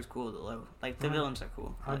 Taskmaster's cool though. Like the villains are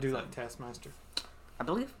cool. I do like Taskmaster. I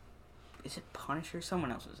believe. Is it Punisher?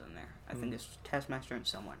 Someone else is in there. I think it's Taskmaster and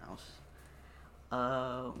someone else.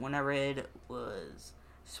 One I read was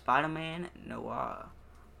Spider-Man Noir.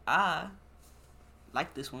 I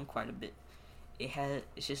like this one quite a bit.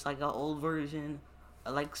 It's just like an old version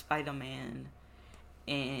of like Spider-Man,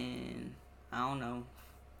 and I don't know,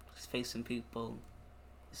 just facing people.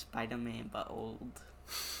 Spider-Man but old.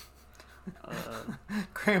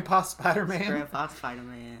 Grandpa Spider-Man. Grandpa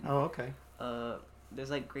Spider-Man. Oh, okay. There's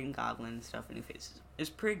like Green Goblin and stuff in his faces. It's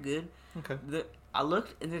pretty good. Okay. I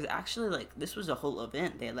looked and there's actually like this was a whole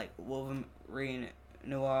event. They had like Wolverine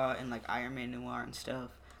Noir and like Iron Man Noir and stuff.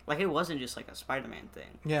 Like it wasn't just like a Spider-Man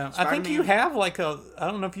thing. Yeah, I think you have like I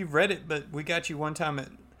don't know if you've read it, but we got you one time at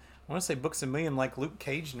I want to say Books a Million, like Luke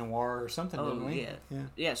Cage Noir or something, didn't we?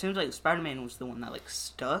 Yeah. It seems like Spider-Man was the one that like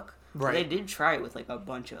stuck. Right. They did try it with like a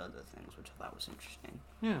bunch of other things, which I thought was interesting.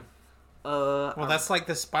 Yeah. Well, that's like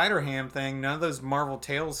the Spider-Ham thing. None of those Marvel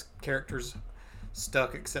Tales characters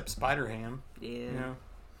stuck except Spider-Ham. Yeah. You know?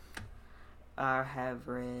 I have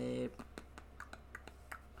read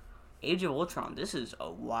Age of Ultron. This is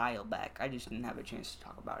a while back. I just didn't have a chance to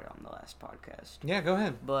talk about it on the last podcast. Yeah, go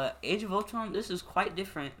ahead. But Age of Ultron, this is quite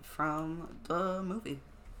different from the movie.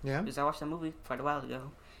 Yeah. Because I watched that movie quite a while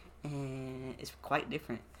ago, and it's quite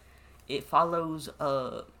different. It follows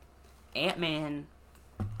Ant-Man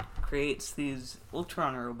creates these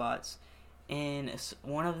Ultron robots, and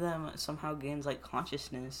one of them somehow gains like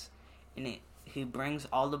consciousness, and he brings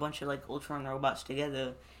all the bunch of like Ultron robots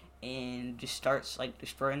together and just starts like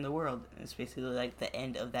destroying the world. And it's basically like the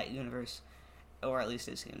end of that universe, or at least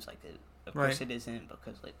it seems like it. Of course, it isn't,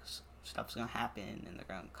 because like stuff's gonna happen and they're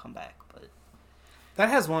gonna come back. But that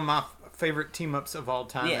has one of my favorite team ups of all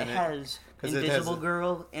time. Yeah, it has Invisible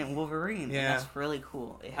Girl and Wolverine. Yeah, and that's really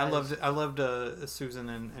cool. I loved Susan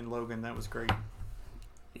and Logan. That was great.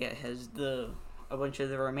 Yeah, it has a bunch of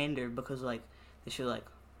the remainder, because like they should like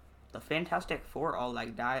the Fantastic Four all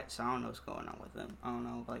like died, so I don't know what's going on with them. I don't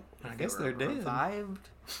know, like I guess they're dead, revived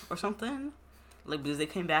or something. Like because they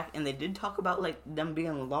came back and they did talk about like them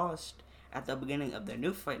being lost at the beginning of their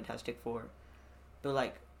new Fantastic Four, but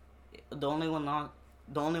like the only one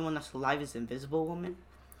that's alive is Invisible Woman.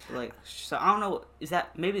 Like, so I don't know. Is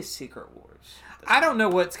that maybe Secret Wars? I don't know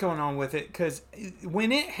what's going on with it, because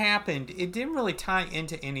when it happened, it didn't really tie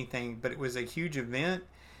into anything, but it was a huge event.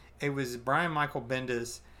 It was Brian Michael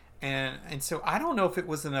Bendis, and so I don't know if it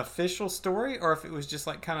was an official story or if it was just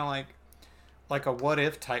like kind of like a what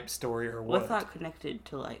if type story or what. What's that connected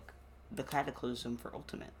to like the Cataclysm for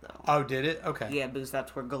Ultimate though? Oh, did it? Okay. Yeah, because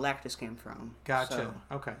that's where Galactus came from. Gotcha. So,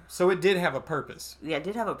 okay. So it did have a purpose. Yeah, it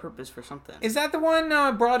did have a purpose for something. Is that the one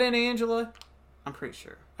brought in Angela? I'm pretty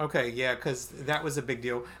sure. Okay, yeah, because that was a big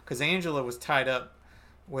deal. Because Angela was tied up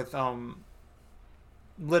with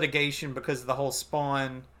litigation because of the whole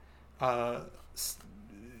Spawn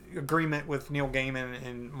agreement with Neil Gaiman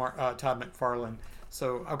and Todd McFarlane.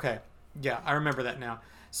 So okay, yeah, I remember that now.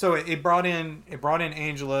 So it brought in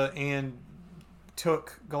Angela and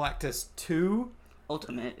took Galactus to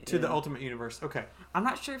the Ultimate Universe. Okay. I'm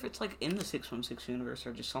not sure if it's like in the 616 universe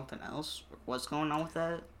or just something else. What's going on with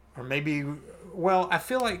that? Or maybe, well, I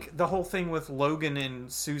feel like the whole thing with Logan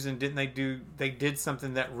and Susan, they did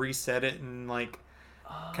something that reset it and like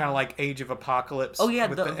kind of like Age of Apocalypse. Oh yeah,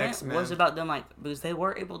 with the the event X-Men. was about them like because they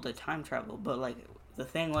were able to time travel, but like the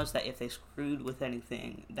thing was that if they screwed with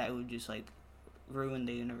anything, that would just like ruin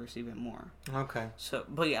the universe even more. Okay. So,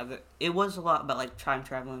 but yeah, it was a lot about like time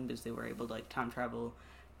traveling because they were able to like time travel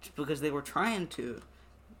because they were trying to.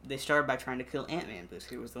 They started by trying to kill Ant-Man because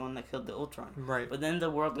he was the one that killed the Ultron. Right. But then the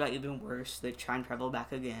world got even worse. They time travel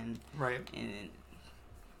back again. Right. And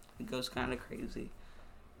it goes kind of crazy.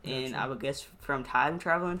 Gotcha. And I would guess from time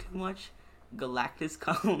traveling too much, Galactus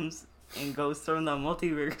comes and goes through the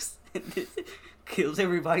multiverse and kills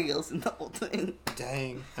everybody else in the whole thing.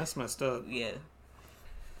 Dang, that's messed up. Yeah.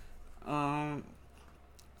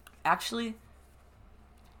 Actually,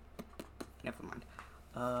 never mind.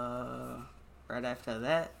 Right after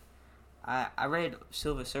that, I read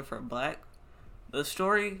Silver Surfer Black, The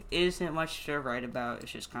story isn't much to write about.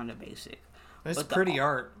 It's just kind of basic. It's But pretty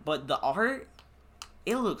art. But the art,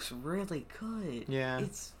 it looks really good. Yeah.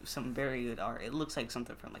 It's some very good art. It looks like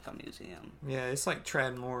something from like a museum. Yeah, it's like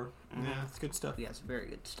Tradmore. Mhm. Yeah, it's good stuff. Yeah, it's very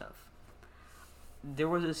good stuff. There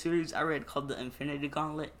was a series I read called The Infinity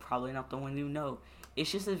Gauntlet. Probably not the one you know.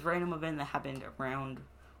 It's just this random event that happened around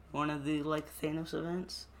one of the like Thanos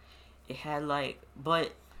events. It had like,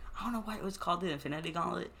 but I don't know why it was called The Infinity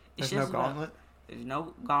Gauntlet. It's There's no just about- gauntlet. There's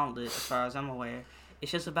no gauntlet as far as I'm aware.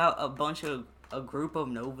 It's just about a group of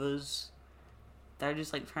Novas that are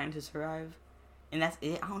just like trying to survive, and that's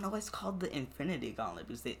it. I don't know why it's called the Infinity Gauntlet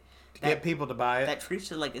because To get people to buy it. that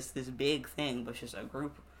treats it like it's this big thing, but it's just a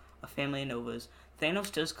group, a family of Novas.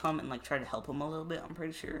 Thanos does come and like try to help him a little bit. I'm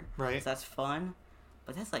pretty sure. Right. So that's fun,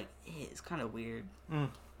 but that's like it. It's kind of weird. Mm.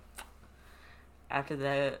 After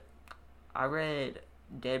that, I read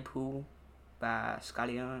Deadpool by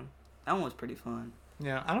Scotty Young. That one was pretty fun.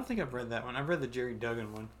 Yeah, I don't think I've read that one. I've read the Jerry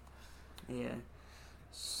Duggan one. Yeah.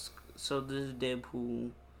 So this is Deadpool.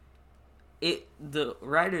 The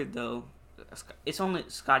writer though, it's only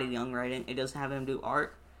Scotty Young writing. It doesn't have him do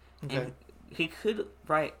art. Okay. And he could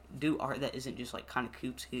do art that isn't just like kind of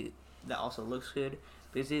cutesy, that also looks good.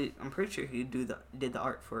 Because I'm pretty sure he did the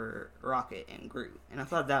art for Rocket and Groot, and I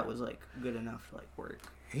thought that was like good enough to like work.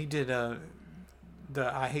 He did the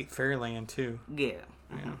I Hate Fairyland too. Yeah.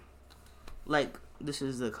 Yeah. Mhm. Like this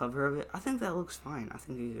is the cover of it. I think that looks fine. I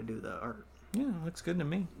think he could do the art. Yeah, looks good to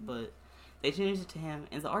me. But they changed it to him,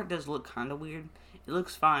 and the art does look kind of weird. It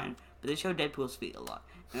looks fine, but they show Deadpool's feet a lot,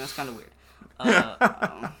 and that's kind of weird.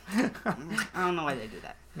 I don't know why they do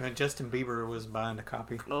that. Justin Bieber was buying a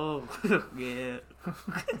copy. Oh, yeah.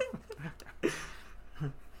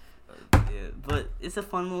 Yeah. But it's a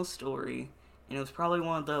fun little story, and it was probably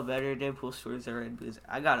one of the better Deadpool stories I read because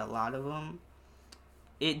I got a lot of them.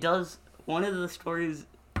 One of the stories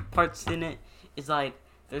parts in it is like,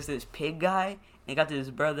 there's this pig guy, and he got this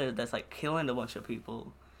brother that's like killing a bunch of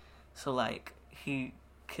people. So like he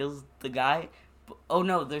kills the guy. Oh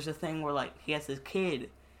no, there's a thing where like he has this kid,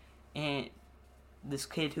 and this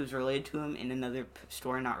kid who's related to him in another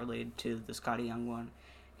story not related to the Scotty Young one,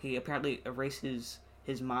 he apparently erases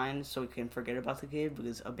his mind so he can forget about the kid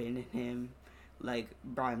because abandoning him like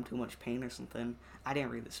brought him too much pain or something. I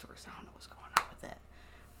didn't read the story, so I don't know what's going on with that.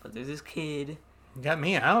 But there's this kid. Got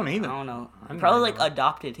me. I don't either. I don't know. I didn't Probably really like know.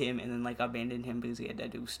 adopted him and then like abandoned him because he had to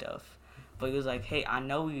do stuff. But he was like, "Hey, I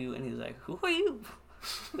know you," and he was like, "Who are you?"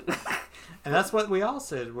 And that's what we all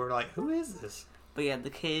said. We're like, who is this? But yeah, the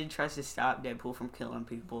kid tries to stop Deadpool from killing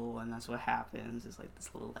people, and that's what happens. It's like this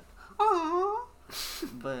little like, aww.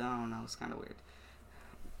 But I don't know. It's kind of weird.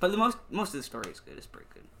 But the most of the story is good. It's pretty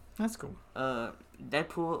good. That's cool.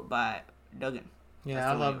 Deadpool by Duggan.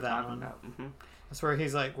 Yeah, I love that one. Mm-hmm. That's where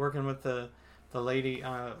he's like working with the lady.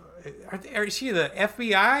 Is she the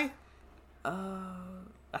FBI?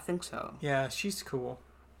 I think so. Yeah, she's cool.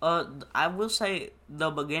 I will say the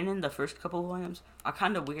beginning, the first couple volumes are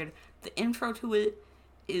kind of weird. The intro to it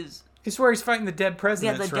is It's where he's fighting the dead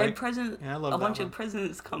presidents, the right? dead president. Yeah, I love a that bunch one. of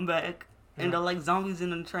presidents come back, Yeah. and they're like zombies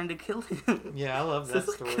and they're trying to kill him. Yeah, I love that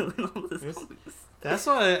So story. killing all the It's- zombies. That's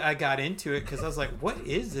why I got into it, because I was like, what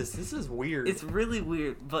is this? This is weird. It's really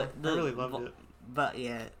weird, but I really loved it. But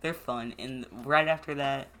yeah, they're fun. And right after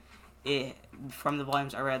that, from the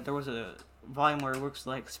volumes I read, there was a volume where it works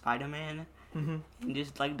like Spider-Man Mm-hmm. and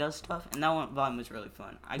just like does stuff, and that one volume was really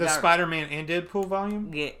fun. The Spider-Man and Deadpool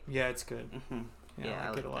volume? Yeah. Yeah, it's good. Mm-hmm. Yeah, Yeah, I I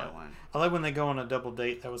like it a like lot. that one. I like when they go on a double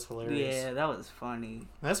date. That was hilarious. Yeah, that was funny.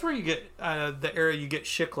 That's where you get the era you get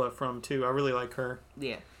Shikla from too. I really like her.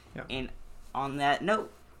 Yeah. Yeah. And on that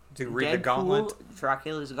note, To read Deadpool, the Gauntlet.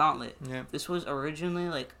 Dracula's Gauntlet. Yeah, This was originally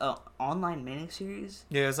like a online miniseries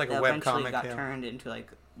yeah, it's like that a web eventually comic. got Yeah. turned into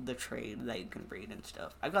like the trade that you can read and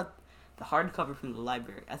stuff. I got the hardcover from the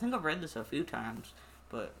library. I think I've read this a few times,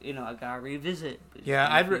 but you know I gotta revisit. It's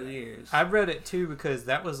Yeah, been a few years. I've read it too because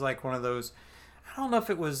that was like one of those. I don't know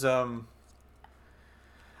if it was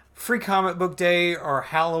Free Comic Book Day or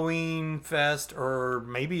Halloween Fest, or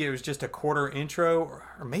maybe it was just a quarter intro,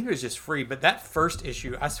 or maybe it was just free. But that first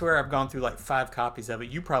issue, I swear I've gone through like 5 copies of it.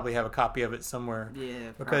 You probably have a copy of it somewhere. Yeah,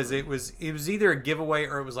 Because probably. it was either a giveaway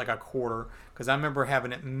or it was like a quarter. Because I remember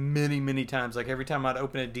having it many times. Like every time I'd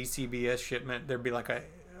open a DCBS shipment, there'd be like a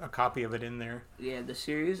copy of it in there. Yeah, the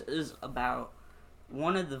series is about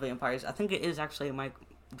one of the vampires. I think it is actually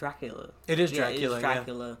Dracula. It is Yeah, Dracula. it is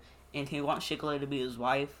Dracula. And he wants Shikla to be his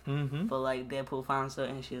wife, Yeah. Mm-hmm. but like Deadpool finds her,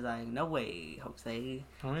 and she's like, "No way, Jose."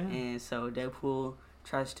 Oh yeah. And so Deadpool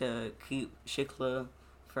tries to keep Shikla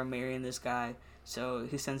from marrying this guy. So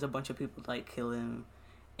he sends a bunch of people to like kill him.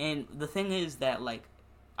 And the thing is that like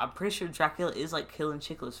I'm pretty sure Dracula is like killing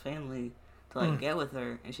Chikola's family to like get with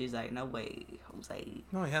her, and she's like, "No way, Jose."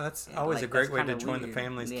 Oh yeah, that's And, always like, a great that's way to kinda join the weird.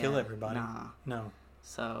 families, Yeah, kill everybody. Nah. No.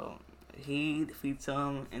 So he defeats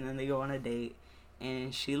him, and then they go on a date,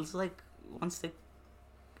 and she's like wants to,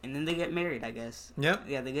 and then they get married, I guess. Yep.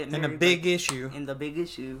 Yeah, they get And married. a big like, issue. in the big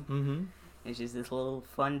issue. Mm-hmm. It's just this little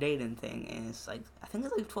fun dating thing, and it's like I think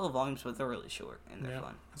it's like 12 volumes, but they're really short and they're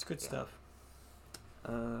fun. That's good stuff.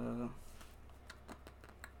 I'll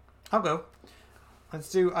go. Let's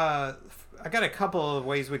do. I got a couple of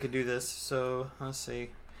ways we could do this. So let's see.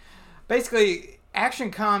 Basically, Action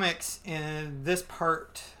Comics in this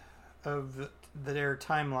part of their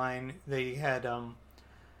timeline, they had a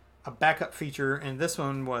backup feature, and this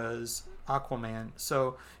one was Aquaman.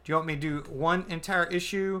 So, do you want me to do one entire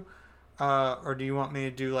issue, or do you want me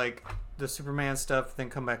to do like the Superman stuff, then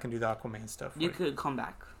come back and do the Aquaman stuff? You could come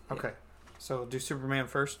back. Okay, so do Superman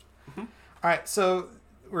first. Mm-hmm. All right, so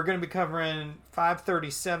we're going to be covering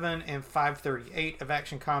 537 and 538 of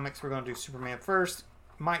Action Comics. We're going to do Superman first.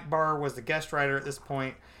 Mike Barr was the guest writer at this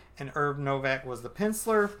point, and Herb Novak was the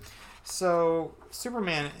penciler. So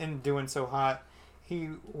Superman isn't doing so hot. He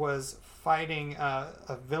was fighting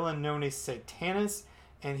a villain known as Satanus,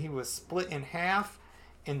 and he was split in half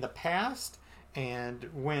in the past. And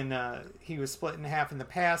when he was split in half in the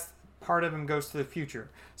past, part of him goes to the future.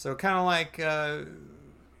 So kind of like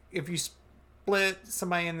if you split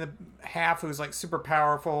somebody in the half who's like super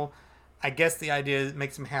powerful, I guess the idea is it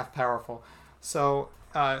makes him half powerful. So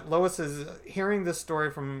Lois is hearing this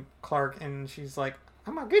story from Clark, and she's like,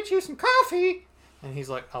 "I'm gonna get you some coffee." And he's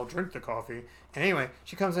like, "I'll drink the coffee." And anyway,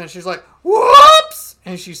 she comes in and she's like, "Whoops!"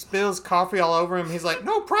 And she spills coffee all over him. He's like,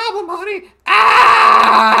 "No problem, honey."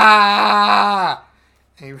 Ah!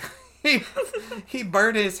 And he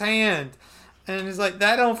burned his hand. And he's like,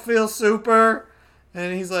 "That don't feel super."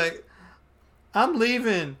 And he's like, "I'm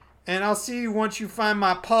leaving. And I'll see you once you find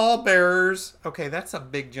my pallbearers." Okay, that's a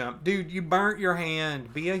big jump. Dude, you burnt your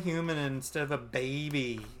hand. Be a human instead of a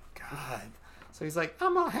baby. God. So he's like,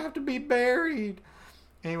 "I'm going to have to be buried."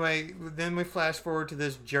 Anyway, then we flash forward to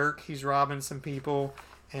this jerk. He's robbing some people,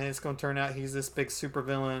 and it's going to turn out he's this big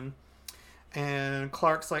supervillain. And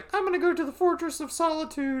Clark's like, "I'm going to go to the Fortress of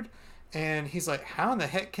Solitude." And he's like, "How in the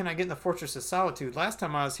heck can I get in the Fortress of Solitude? Last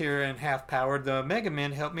time I was here and half-powered, the Mega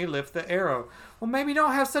Men helped me lift the arrow." "Well, maybe you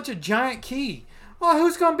don't have such a giant key." "Well,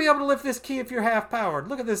 who's going to be able to lift this key if you're half-powered?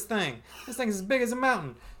 Look at this thing. This thing is as big as a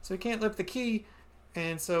mountain." So he can't lift the key.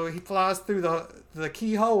 And so he flies through the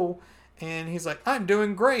keyhole, and he's like, "I'm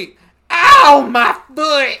doing great." "Ow, my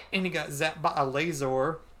foot!" And he got zapped by a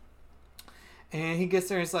laser. And he gets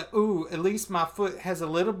there and he's like, "Ooh, at least my foot has a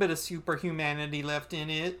little bit of superhumanity left in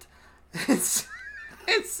it."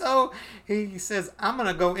 And so he says, "I'm going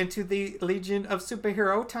to go into the Legion of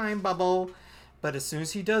Superhero time bubble." But as soon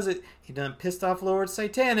as he does it, he done pissed off Lord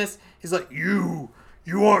Satanus. He's like, You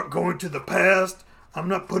aren't going to the past. I'm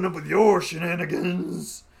not putting up with your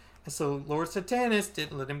shenanigans." And so Lord Satanus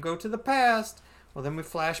didn't let him go to the past. Well, then we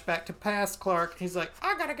flash back to past Clark. He's like,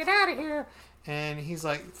 "I gotta get out of here." And he's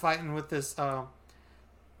like fighting with this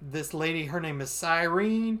lady. Her name is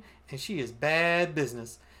Cyrene, and she is bad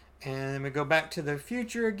business. And then we go back to the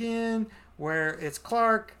future again, where it's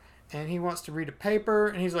Clark, and he wants to read a paper,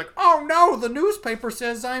 and he's like, "Oh no, the newspaper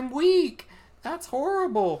says I'm weak. That's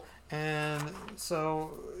horrible." And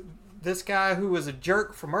so this guy who was a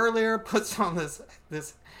jerk from earlier puts on this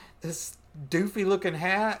doofy looking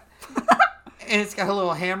hat, and it's got a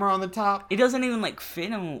little hammer on the top. It doesn't even like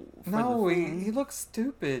fit him. No, he looks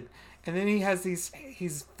stupid. And then he has these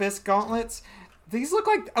fist gauntlets. These look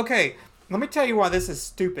like, okay, let me tell you why this is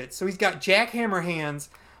stupid. So he's got jackhammer hands,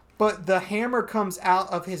 but the hammer comes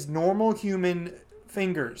out of his normal human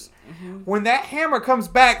fingers. Mm-hmm. When that hammer comes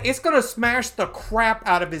back, it's going to smash the crap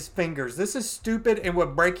out of his fingers. This is stupid and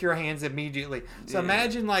would break your hands immediately. So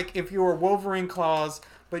imagine like if you were Wolverine claws,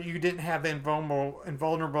 but you didn't have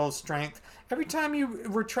invulnerable strength. Every time you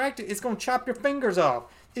retract it, it's going to chop your fingers off.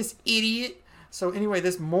 This idiot. So anyway,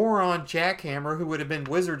 this moron jackhammer, who would have been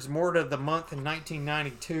Wizard's Mort of the Month in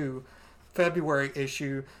 1992, February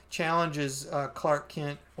issue, challenges Clark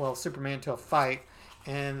Kent, Superman, to a fight.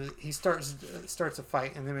 And he starts a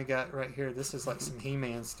fight, and then we got right here, this is like some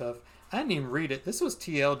He-Man stuff. I didn't even read it. This was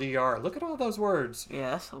TLDR. Look at all those words.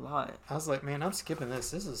 Yeah, that's a lot. I was like, man, I'm skipping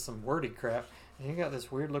this. This is some wordy crap. And you got this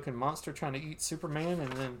weird-looking monster trying to eat Superman,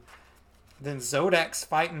 and then Zodak's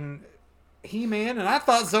fighting He-Man, and I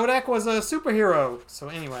thought Zodak was a superhero. So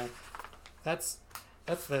anyway, that's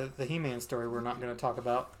the He-Man story we're not going to talk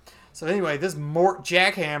about. So anyway, this Mort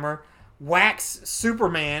jackhammer whacks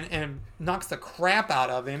Superman and knocks the crap out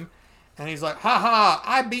of him. And he's like, "Ha ha,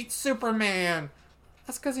 I beat Superman."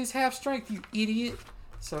 That's because he's half strength, you idiot.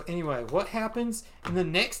 So anyway, what happens in the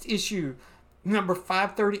next issue, number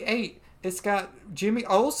 538? It's got Jimmy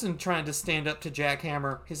Olsen trying to stand up to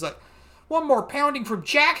Jackhammer. He's like, one more pounding from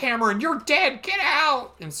Jackhammer and you're dead. Get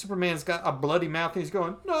out. And Superman's got a bloody mouth. And he's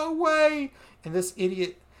going, no way. And this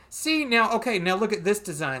idiot... See, now look at this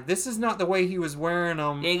design. This is not the way he was wearing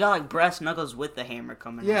them. Yeah, you got like brass knuckles with the hammer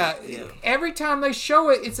coming out. Yeah, every time they show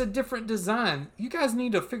it, it's a different design. You guys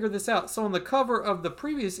need to figure this out. So on the cover of the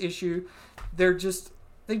previous issue, they just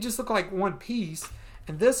look like one piece.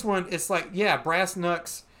 And this one, it's like, brass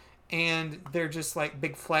knucks, and they're just like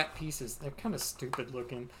big flat pieces. They're kind of stupid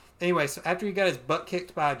looking. Anyway, so after he got his butt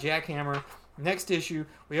kicked by a jackhammer, next issue,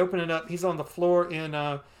 we open it up. He's on the floor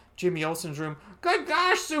in Jimmy Olsen's room. Good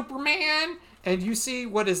gosh, Superman! And you see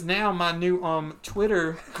what is now my new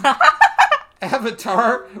Twitter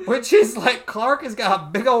avatar, which is like Clark has got a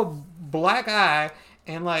big old black eye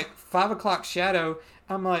and like 5 o'clock shadow.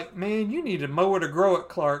 I'm like, man, you need to mow it or grow it,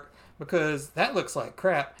 Clark, because that looks like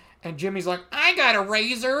crap. And Jimmy's like, I got a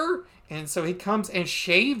razor. And so he comes and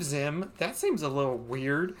shaves him. That seems a little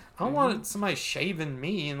weird. I don't want somebody shaving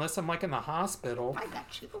me unless I'm like in the hospital. I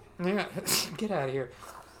got you. Yeah, get out of here.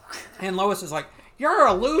 And Lois is like, you're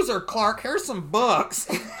a loser, Clark. Here's some books.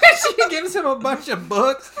 She gives him a bunch of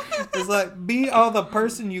books. It's like, be all the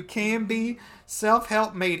person you can be.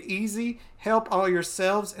 Self-help made easy. Help all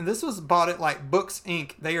yourselves. And this was bought at like Books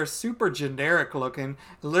Inc. They are super generic looking.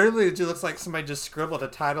 Literally, it just looks like somebody just scribbled a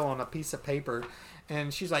title on a piece of paper.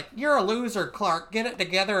 And she's like, you're a loser, Clark. Get it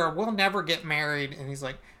together or we'll never get married. And he's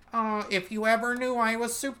like, oh, if you ever knew I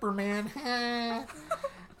was Superman.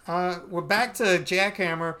 We're back to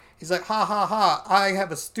Jackhammer. He's like, ha ha ha, I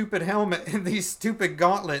have a stupid helmet and these stupid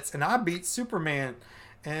gauntlets and I beat Superman.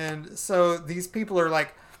 And so these people are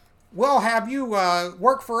like, we'll have you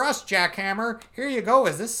work for us, Jackhammer. Here you go.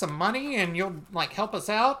 Is this some money and you'll like help us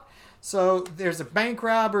out? So there's a bank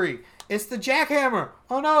robbery. It's the Jackhammer.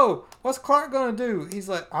 Oh no, what's Clark gonna do? He's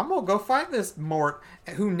like, I'm gonna go fight this Mort,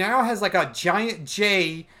 who now has like a giant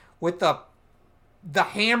J with the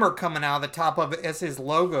hammer coming out of the top of it as his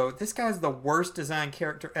logo. This guy's the worst designed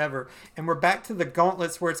character ever. And we're back to the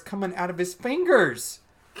gauntlets where it's coming out of his fingers.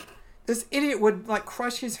 This idiot would like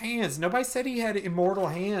crush his hands. Nobody said he had immortal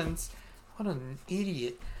hands. What an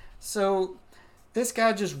idiot. So this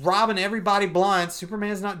guy just robbing everybody blind.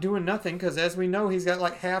 Superman's not doing nothing because as we know, he's got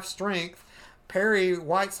like half strength. Perry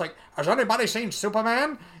White's like, has anybody seen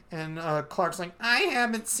Superman? And Clark's like, I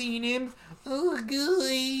haven't seen him. Oh,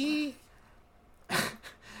 gooey.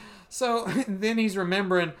 So then he's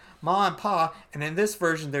remembering Ma and Pa, and in this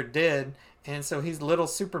version they're dead, and so he's little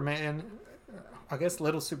Superman. I guess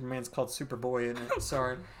little Superman's called Superboy, isn't it?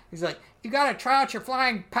 Sorry. He's like, you gotta try out your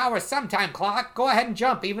flying powers sometime, Clark. Go ahead and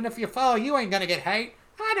jump. Even if you fall, you ain't gonna get hurt.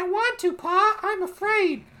 I don't want to, Pa. I'm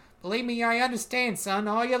afraid. Believe me, I understand, son.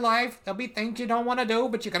 All your life, there'll be things you don't want to do,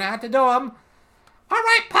 but you're gonna have to do them. All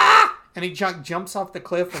right, Pa! And he jumps off the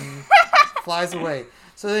cliff and flies away.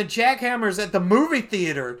 So then Jackhammer's at the movie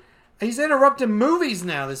theater. He's interrupting movies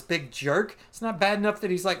now, this big jerk. It's not bad enough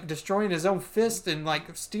that he's like destroying his own fist and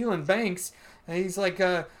like stealing banks. And he's like,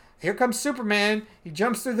 here comes Superman. He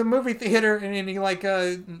jumps through the movie theater and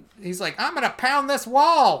he's like, I'm going to pound this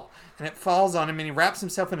wall. And it falls on him and he wraps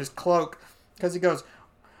himself in his cloak because he goes,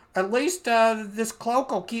 at least this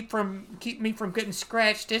cloak will keep me from getting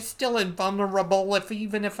scratched. It's still invulnerable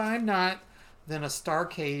even if I'm not. Then a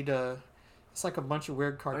Starcade, it's like a bunch of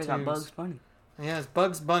weird cartoons. What about Bugs Bunny? Yeah, it's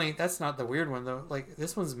Bugs Bunny. That's not the weird one, though. Like,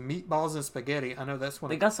 this one's Meatballs and Spaghetti. I know that's one.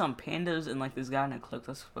 They got some pandas and, like, this guy in a cloak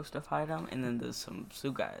that's supposed to fight them. And then there's some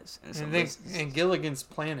Sioux guys. And Gilligan's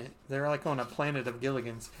Planet. They're, like, on a planet of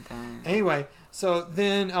Gilligan's. Dang. Anyway, so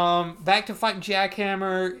then back to fighting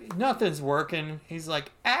Jackhammer. Nothing's working. He's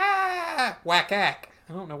like, whack-ack.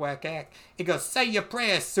 I don't know whack-ack. He goes, say your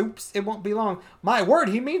prayers, Soups. It won't be long. My word,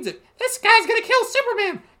 he means it. This guy's gonna kill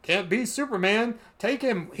Superman. Can't be Superman. Take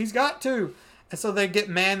him. He's got to. And so they get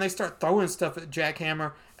mad and they start throwing stuff at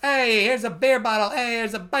Jackhammer. Hey, here's a beer bottle. Hey,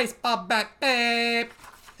 here's a baseball bat. Hey.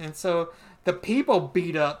 And so the people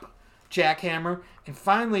beat up Jackhammer. And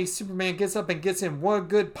finally, Superman gets up and gets him one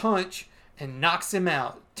good punch and knocks him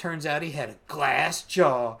out. Turns out he had a glass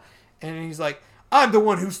jaw. And he's like, I'm the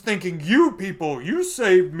one who's thanking you people. You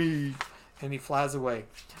saved me. And he flies away.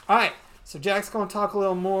 All right, so Jack's going to talk a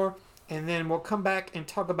little more. And then we'll come back and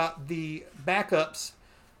talk about the backups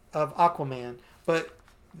of Aquaman. But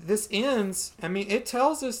this ends, I mean, it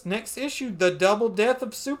tells us next issue, the double death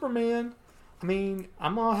of Superman. I mean,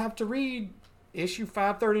 I'm going to have to read issue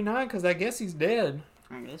 539 because I guess he's dead.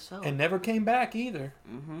 I guess so. And never came back either.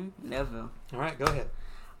 Never. All right, go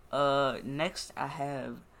ahead. Next I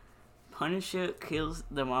have Punisher kills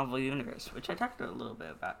the Marvel Universe, which I talked a little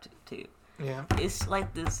bit about too. Yeah. It's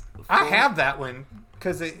like this. I have that one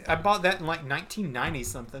because I bought that in like 1990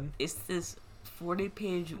 something. It's this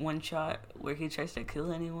 40-page one-shot where he tries to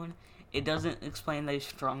kill anyone. It doesn't explain that he's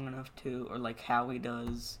strong enough to, or like how he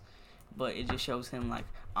does, but it just shows him like,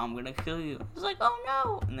 I'm gonna kill you. It's like, oh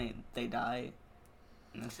no, and they die.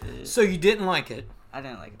 And that's it. So you didn't like it? I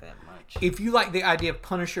didn't like it that much. If you like the idea of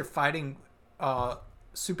Punisher fighting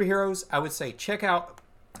superheroes, I would say check out.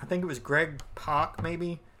 I think it was Greg Pak,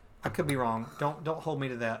 maybe. I could be wrong. Don't hold me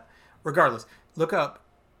to that. Regardless, look up.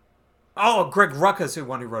 Oh, Greg Rucka's the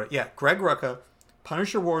one who wrote it. Yeah, Greg Rucka,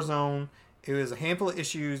 Punisher Warzone. It was a handful of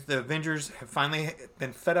issues. The Avengers have finally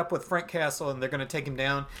been fed up with Frank Castle, and they're going to take him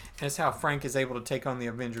down. And it's how Frank is able to take on the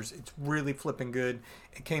Avengers. It's really flipping good.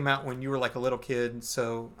 It came out when you were like a little kid,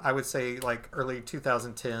 so I would say like early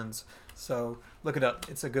 2010s. So look it up.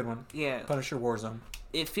 It's a good one. Yeah. Punisher Warzone.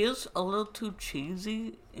 It feels a little too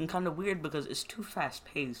cheesy and kind of weird because it's too fast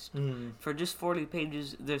paced. For just 40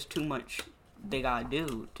 pages, there's too much they gotta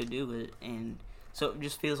do to do it, and so it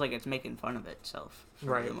just feels like it's making fun of itself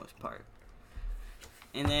for the most part.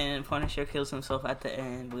 And then Punisher kills himself at the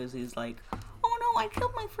end because he's like, oh no, I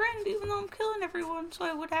killed my friend even though I'm killing everyone, so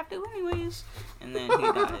I would have to anyways. And then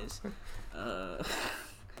he dies.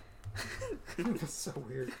 That's so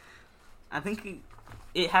weird. I think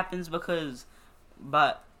it happens because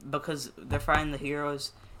they're fighting the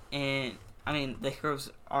heroes, and I mean the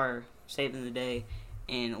heroes are saving the day,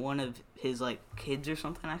 and one of his like kids or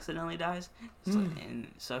something accidentally dies, and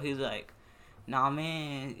so he's like, nah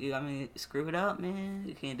man, screw it up man,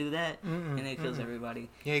 you can't do that, and then he kills everybody.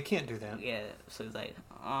 Yeah, you can't do that. Yeah, so he's like,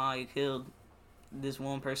 oh, you killed this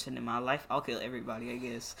one person in my life, I'll kill everybody, I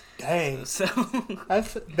guess. Dang. So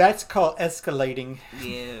that's called escalating.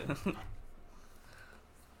 Yeah.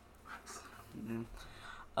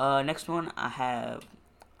 Next one I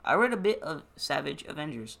read a bit of Savage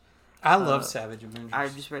Avengers. I love Savage Avengers. I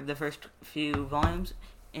just read the first few volumes,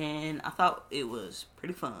 and I thought it was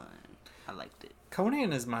pretty fun. I liked it.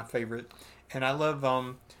 Conan is my favorite, and I love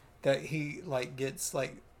that he like gets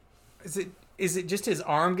like, is it just his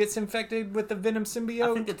arm gets infected with the Venom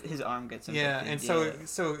symbiote? I think his arm gets infected. Yeah, and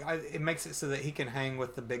so it makes it so that he can hang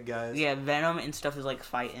with the big guys. Yeah, Venom and stuff is like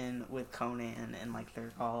fighting with Conan, and like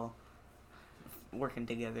they're all working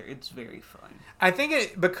together. It's very fun. I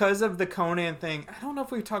think because of the Conan thing. I don't know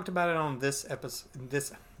if we talked about it on this episode.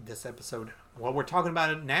 This episode. Well, we're talking about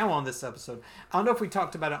it now on this episode. I don't know if we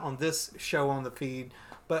talked about it on this show on the feed,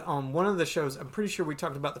 but on one of the shows, I'm pretty sure we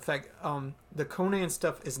talked about the fact the Conan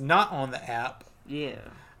stuff is not on the app. Yeah.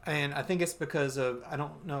 And I think it's because of, I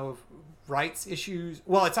don't know, rights issues.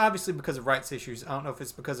 Well, it's obviously because of rights issues. I don't know if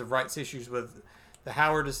it's because of rights issues with the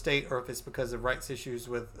Howard estate or if it's because of rights issues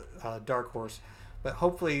with Dark Horse. But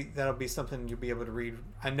hopefully that'll be something you'll be able to read.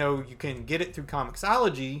 I know you can get it through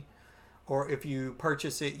Comixology, or if you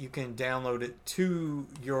purchase it, you can download it to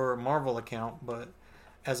your Marvel account. But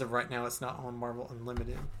as of right now, it's not on Marvel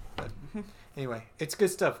Unlimited. But anyway, it's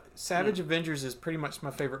good stuff. Savage Avengers is pretty much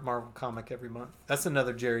my favorite Marvel comic every month. That's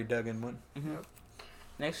another Jerry Duggan one. Mm-hmm.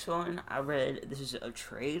 Next one I read, this is a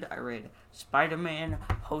trade. I read Spider-Man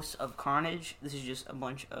Hosts of Carnage. This is just a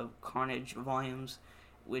bunch of Carnage volumes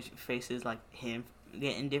which faces like him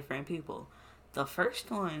getting different people. The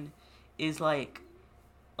first one is like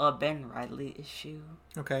a Ben Reilly issue.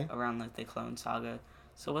 Okay. Around like the Clone Saga.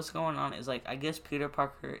 So what's going on is like I guess Peter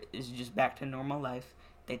Parker is just back to normal life.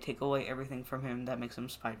 They take away everything from him that makes him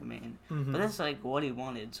Spider-Man. Mm-hmm. But that's like what he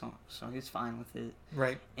wanted, so he's fine with it.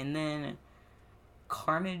 Right. And then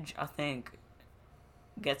Carnage, I think,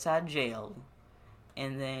 gets out of jail,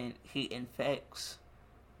 and then he infects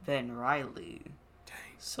Ben Reilly. Dang.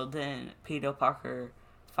 So then Peter Parker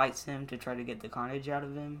fights him to try to get the Carnage out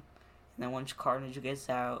of him. And then once Carnage gets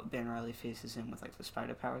out, Ben Reilly faces him with like the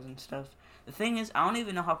spider powers and stuff. The thing is, I don't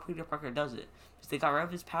even know how Peter Parker does it. Because they got rid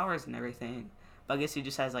of his powers and everything. But I guess he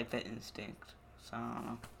just has like that instinct. So I don't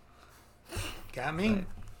know. Got me.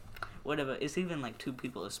 But whatever. It's even like two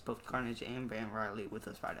people that spoke Carnage and Ben Reilly with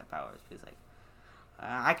the spider powers. He's like,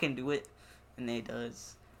 I can do it. And they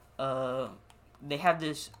does. They have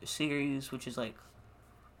this series which is like,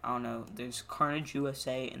 I don't know, there's Carnage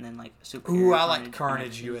USA and then like Super. Ooh, I like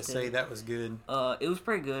Carnage USA. That was good. It was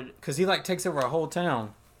pretty good. Because he like takes over a whole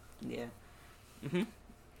town. Yeah. Mhm.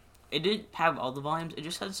 It didn't have all the volumes. It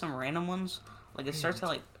just had some random ones. Like it starts at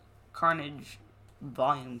like Carnage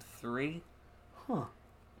Volume 3. Huh.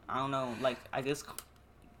 I don't know. Like I guess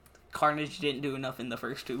Carnage didn't do enough in the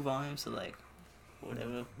first two volumes, so like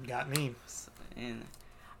whatever. Got me. And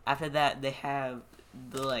after that, they have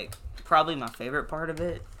the like probably my favorite part of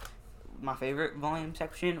it, my favorite volume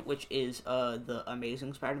section, which is the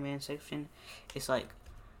Amazing Spider-Man section. It's like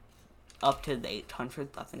up to the 800th.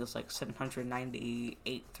 I think it's like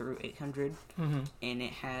 798 through 800, and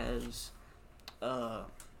it has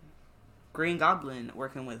Green Goblin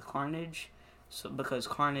working with Carnage. So because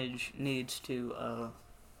Carnage needs to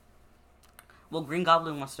Green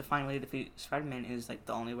Goblin wants to finally defeat Spider-Man, is like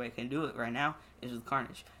the only way he can do it right now is with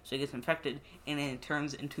Carnage. So he gets infected, and then it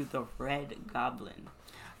turns into the Red Goblin.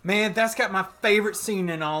 Man, that's got my favorite scene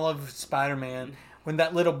in all of Spider-Man. When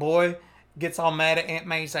that little boy gets all mad at Aunt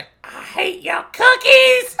May, he's like, I hate your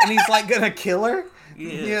cookies! And he's like gonna kill her.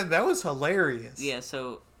 Yeah, that was hilarious. Yeah,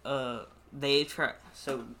 so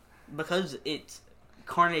because it's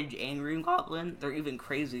Carnage and Green Goblin, they're even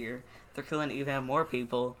crazier. They're killing even more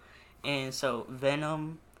people. And so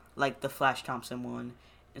Venom, like the Flash Thompson one,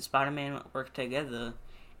 and Spider-Man work together.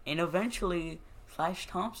 And eventually, Flash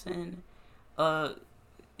Thompson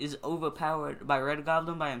is overpowered by Red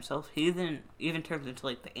Goblin by himself. He then even turns into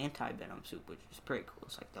like the anti-Venom suit, which is pretty cool.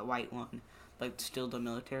 It's like the white one, like still the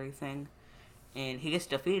military thing. And he gets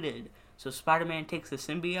defeated. So Spider-Man takes the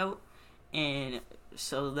symbiote, and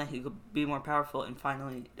so then he could be more powerful and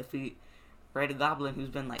finally defeat Red Goblin, who's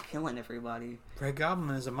been like killing everybody. Red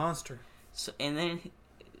Goblin is a monster. So and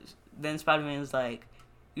then Spider-Man's like,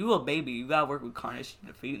 "You a baby? You gotta work with Carnage to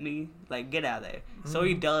defeat me. Like, get out of there." So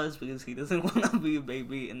he does, because he doesn't want to be a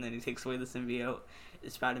baby, and then he takes away the symbiote.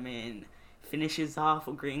 And Spider-Man finishes off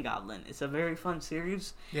with Green Goblin. It's a very fun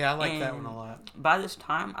series. Yeah, I like that one a lot. By this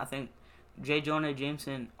time, I think J. Jonah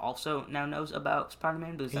Jameson also now knows about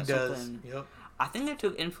Spider-Man, because he does. Yep. I think they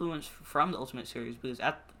took influence from the Ultimate series, because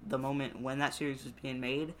at the moment when that series was being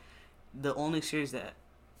made, the only series that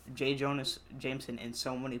J. Jonah Jameson and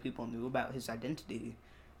so many people knew about his identity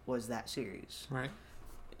was that series. Right.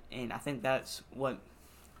 And I think that's what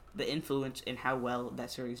the influence in how well that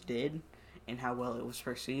series did and how well it was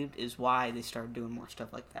perceived is why they started doing more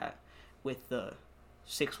stuff like that with the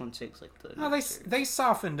 616, like the they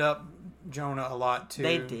softened up Jonah a lot too.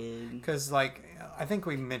 They did, because like I think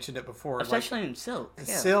we mentioned it before, especially in Silk.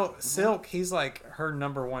 Yeah. Silk, he's like her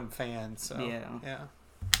number one fan. So yeah,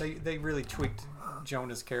 they really tweaked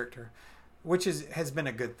Jonah's character, which has been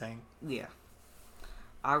a good thing. Yeah,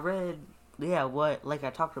 I read like I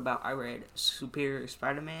talked about. I read Superior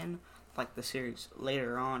Spider-Man, like the series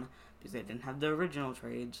later on, because they didn't have the original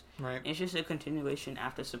trades. Right. And it's just a continuation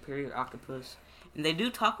after Superior Octopus. And they do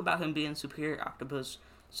talk about him being Superior Octopus,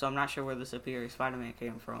 so I'm not sure where the Superior Spider-Man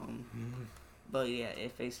came from. Mm-hmm. But yeah,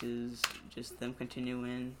 it faces just them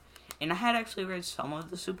continuing. And I had actually read some of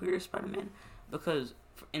the Superior Spider-Man, because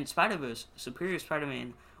in Spider-Verse, Superior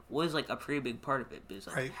Spider-Man was like a pretty big part of it, because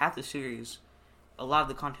like half the series, a lot of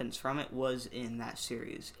the contents from it was in that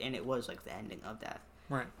series, and it was like the ending of that.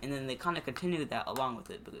 Right. And then they kind of continued that along with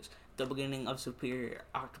it, because the beginning of Superior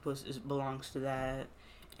Octopus belongs to that,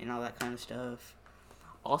 and all that kind of stuff.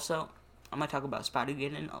 Also, I'm going to talk about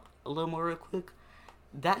Spider-Geddon a little more real quick.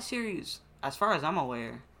 That series, as far as I'm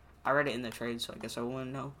aware, I read it in the trade, so I guess I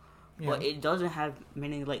wouldn't know. Yeah. But it doesn't have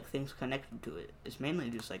many like things connected to it. It's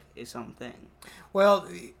mainly just like its own thing. Well,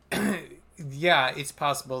 yeah, it's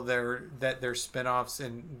possible that there's spinoffs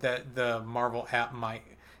and that the Marvel app might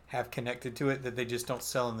have connected to it that they just don't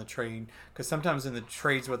sell in the trade. Because sometimes in the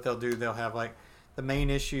trades, what they'll do, they'll have like the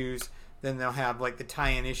main issues. Then they'll have like the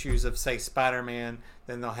tie-in issues of, say, Spider-Man.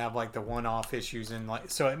 Then they'll have like the one-off issues, and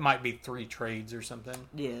like so it might be 3 trades or something.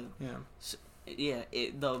 Yeah. Yeah. So, yeah.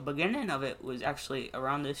 The beginning of it was actually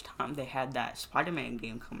around this time they had that Spider-Man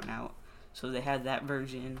game coming out, so they had that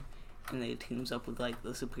version, and they teams up with like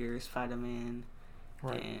the Superior Spider-Man,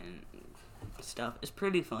 and stuff. It's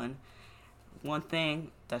pretty fun. One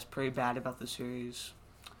thing that's pretty bad about the series,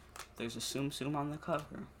 there's a Tsum Tsum on the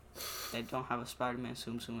cover. They don't have a Spider-Man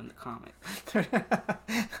Tsum Tsum in the comic.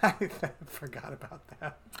 I forgot about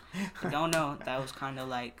that. I don't know. That was kind of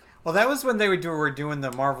like... Well, that was when they were doing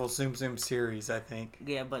the Marvel Tsum Tsum series, I think.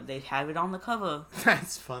 Yeah, but they have it on the cover.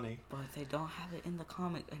 That's funny. But they don't have it in the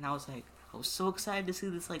comic. And I was like, so excited to see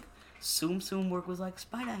this, like, Tsum Tsum work with, like,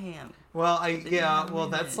 Spider-Ham. Well,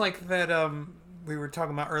 that's like that, we were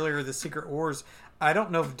talking about earlier, the Secret Wars. I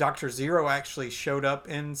don't know if Dr. Zero actually showed up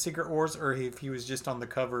in Secret Wars or if he was just on the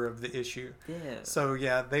cover of the issue. Yeah. So,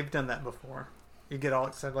 yeah, they've done that before. You get all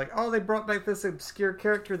excited, like, oh, they brought back this obscure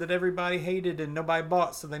character that everybody hated and nobody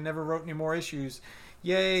bought, so they never wrote any more issues.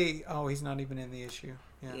 Yay! Oh, he's not even in the issue.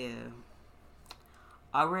 Yeah.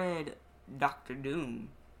 I read Doctor Doom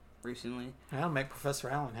recently. That'll make Professor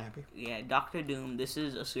Allen happy. Yeah, Doctor Doom. This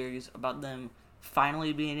is a series about them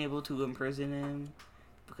finally being able to imprison him,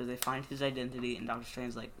 because they find his identity, and Doctor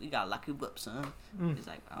Strange's like, we gotta lock you up, son. He's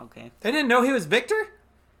like, okay. They didn't know he was Victor?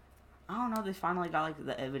 I don't know. They finally got like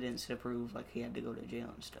the evidence to prove like he had to go to jail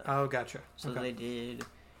and stuff. Oh, gotcha. So Okay. they did,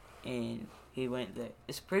 and he went there.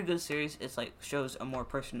 It's a pretty good series. It's like shows a more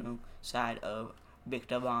personal side of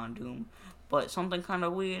Victor Von Doom, but something kind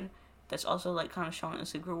of weird that's also like kind of shown in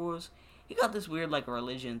Secret Wars. He got this weird like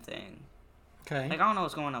religion thing. Okay. Like I don't know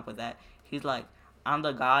what's going on with that. He's like, I'm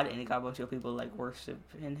the god, and he got a bunch of people like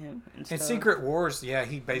worshiping him and stuff. In Secret Wars, yeah,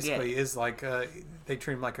 he basically is like they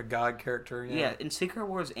treat him like a god character. Yeah, in Secret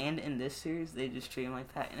Wars and in this series, they just treat him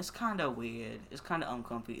like that, and it's kind of weird. It's kind of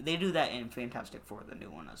uncomfy. They do that in Fantastic Four, the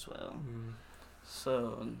new one as well.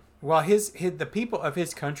 So, Well, the people of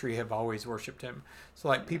his country have always worshipped him. So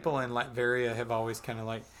like people in Latveria have always kind of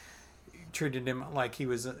like treated him like he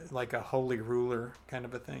was like a holy ruler kind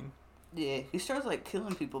of a thing. yeah, he starts like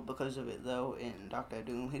killing people because of it though. In Doctor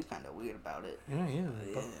Doom, he's kind of weird about it. Yeah,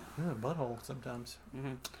 butthole sometimes.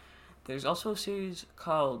 There's also a series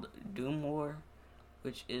called Doom War,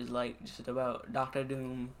 which is like just about Doctor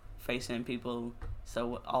Doom facing people.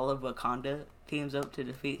 So all of Wakanda teams up to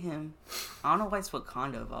defeat him. I don't know why it's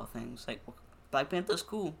Wakanda of all things. Like Black Panther's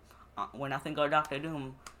cool. When I think of Doctor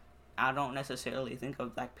Doom, I don't necessarily think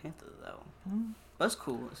of Black Panther though. But it's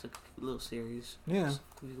cool. It's a cute little series. Yeah. It's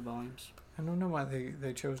 3 volumes. I don't know why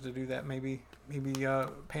they chose to do that. Maybe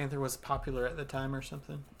Panther was popular at the time or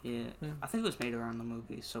something. Yeah. I think it was made around the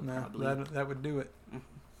movie, so No, probably. that would do it.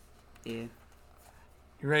 Yeah.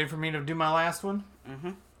 You ready for me to do my last one?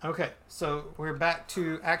 Mm-hmm. Okay, so we're back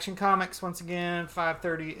to Action Comics once again,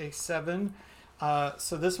 530A7.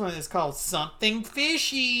 So this one is called Something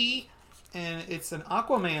Fishy, and it's an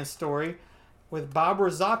Aquaman story with Bob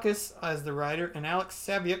Rozakis as the writer and Alex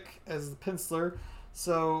Saviuk as the penciler.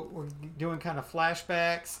 So we're doing kind of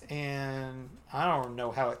flashbacks, and I don't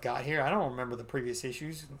know how it got here. I don't remember the previous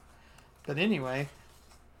issues. But anyway,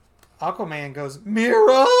 Aquaman goes,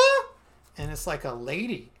 Mira! And it's like a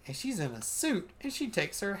lady, and she's in a suit, and she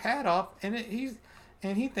takes her hat off, and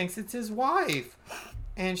he thinks it's his wife.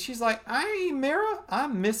 And she's like, I ain't Mira,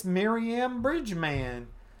 I'm Miss Miriam Bridgman.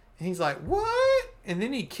 And he's like, what? And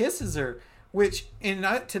then he kisses her, which in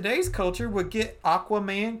today's culture would get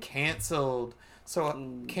Aquaman canceled.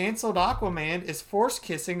 So canceled Aquaman is force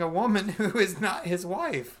kissing a woman who is not his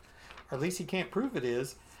wife. Or at least he can't prove it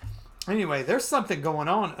is. Anyway, there's something going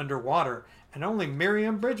on underwater, and only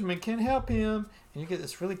Miriam Bridgman can help him. And you get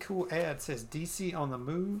this really cool ad. It says DC on the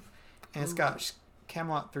move. And it's got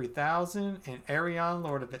Camelot 3000 and Arion,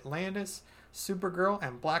 Lord of Atlantis, Supergirl,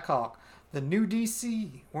 and Blackhawk. The new DC.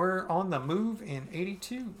 We're on the move in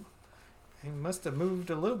 82. He must have moved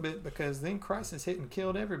a little bit because then Crisis hit and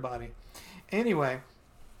killed everybody. Anyway,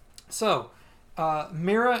 so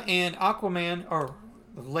Mira and Aquaman, or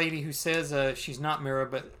the lady who says she's not Mira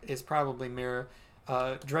but is probably Mira,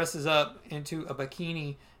 dresses up into a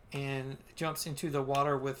bikini and jumps into the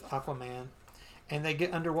water with Aquaman. And they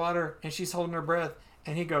get underwater, and she's holding her breath.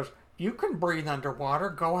 And he goes, you can breathe underwater.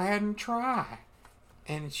 Go ahead and try.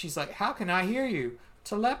 And she's like, how can I hear you?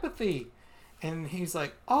 Telepathy. And he's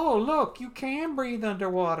like, oh, look, you can breathe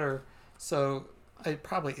underwater. So it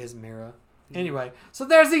probably is Mira. Anyway, so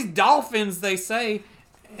there's these dolphins, they say.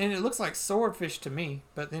 And it looks like swordfish to me.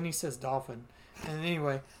 But then he says dolphin. And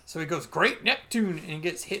anyway, so he goes, great Neptune. And he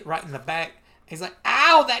gets hit right in the back. He's like,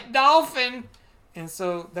 ow, that dolphin. And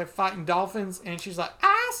so they're fighting dolphins, and she's like,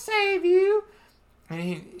 I'll save you.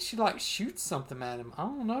 And she like shoots something at him. I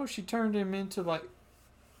don't know. She turned him into like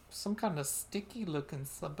some kind of sticky looking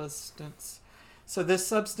substance. So this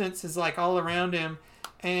substance is like all around him,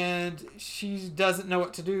 and she doesn't know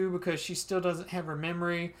what to do because she still doesn't have her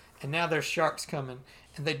memory. And now there's sharks coming,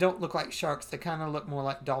 and they don't look like sharks. They kind of look more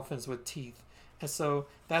like dolphins with teeth. And so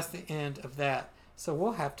that's the end of that. So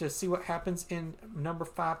we'll have to see what happens in number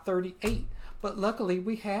 538. But luckily,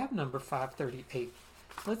 we have number 538.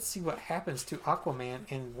 Let's see what happens to Aquaman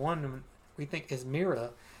in one we think is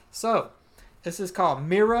Mira. So, this is called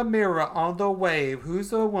Mira, Mira on the Wave.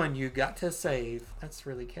 Who's the one you got to save? That's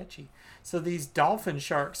really catchy. So, these dolphin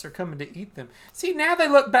sharks are coming to eat them. See, now they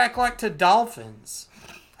look back like to dolphins.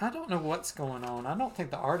 I don't know what's going on. I don't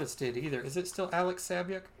think the artist did either. Is it still Alex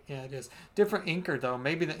Saviuk? Yeah, it is. Different inker, though.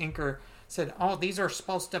 Maybe the inker said, oh, these are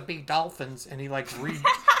supposed to be dolphins. And he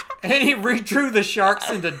and he redrew the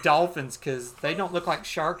sharks into dolphins because they don't look like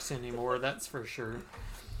sharks anymore, that's for sure.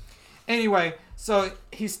 Anyway, so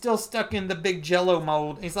he's still stuck in the big jello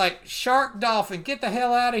mold. He's like, shark, dolphin, get the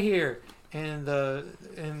hell out of here. And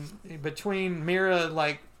between Mira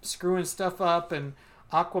like screwing stuff up and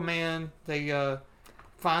Aquaman, they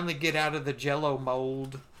finally get out of the jello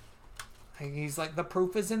mold. And he's like, the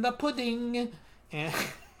proof is in the pudding. And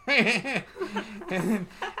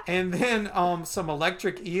and then some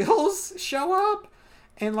electric eels show up,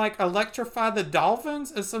 and like electrify the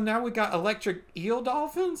dolphins. And so now we got electric eel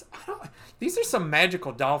dolphins. These are some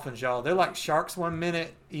magical dolphins, y'all. They're like sharks one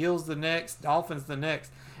minute, eels the next, dolphins the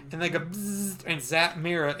next. And they go bzzz and zap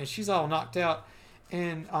Mira, and she's all knocked out.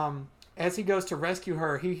 And as he goes to rescue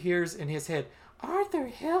her, he hears in his head, "Arthur,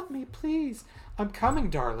 help me, please. I'm coming,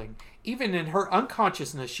 darling." Even in her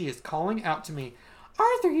unconsciousness, she is calling out to me,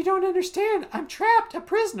 "Arthur, you don't understand. I'm trapped, a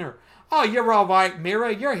prisoner." "Oh, you're all right,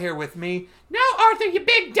 Mira. You're here with me." "No, Arthur, you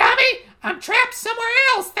big dummy. I'm trapped somewhere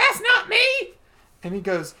else. That's not me." And he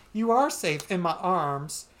goes, "You are safe in my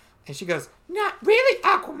arms." And she goes, "Not really,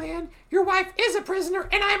 Aquaman. Your wife is a prisoner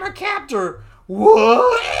and I'm her captor."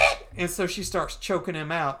 "What?" And so she starts choking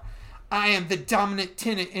him out. "I am the dominant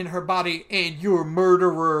tenant in her body and your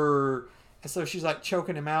murderer." And so she's like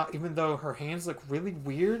choking him out, even though her hands look really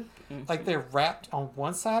weird. Like they're wrapped on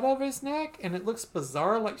one side of his neck, and it looks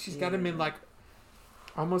bizarre. Like she's got him in like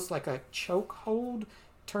almost like a choke hold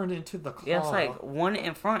turned into the claw. Yeah, it's like one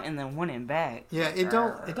in front and then one in back. Yeah, it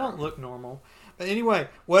don't look normal. But anyway,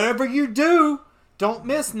 whatever you do, don't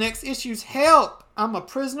miss next issue's help. I'm a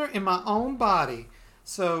prisoner in my own body.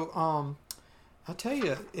 So, I'll tell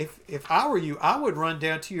you, if I were you, I would run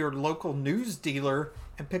down to your local news dealer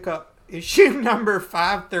and pick up issue number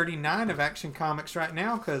 539 of Action Comics right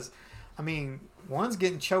now, because, I mean, one's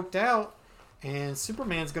getting choked out, and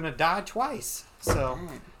Superman's going to die twice. So,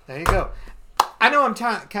 there you go. I know I'm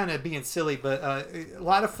kind of being silly, but a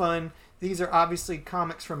lot of fun. These are obviously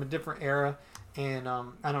comics from a different era, and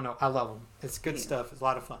I don't know. I love them. It's good stuff. It's a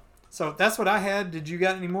lot of fun. So that's what I had. Did you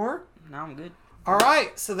got any more? No, I'm good. All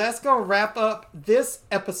right. So that's going to wrap up this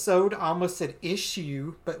episode. I almost said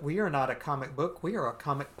issue, but we are not a comic book. We are a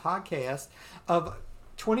comic podcast of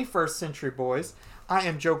 21st Century Boys. I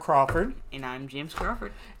am Joe Crawford. And I'm James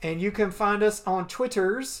Crawford. And you can find us on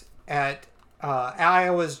Twitters at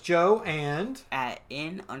Iowa's Joe and at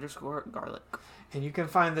 @N_garlic. And you can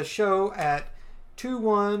find the show at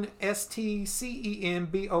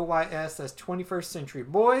 21STCEMBOYS. That's 21st Century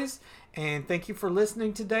Boys. And thank you for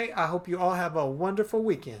listening today. I hope you all have a wonderful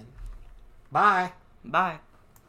weekend. Bye. Bye.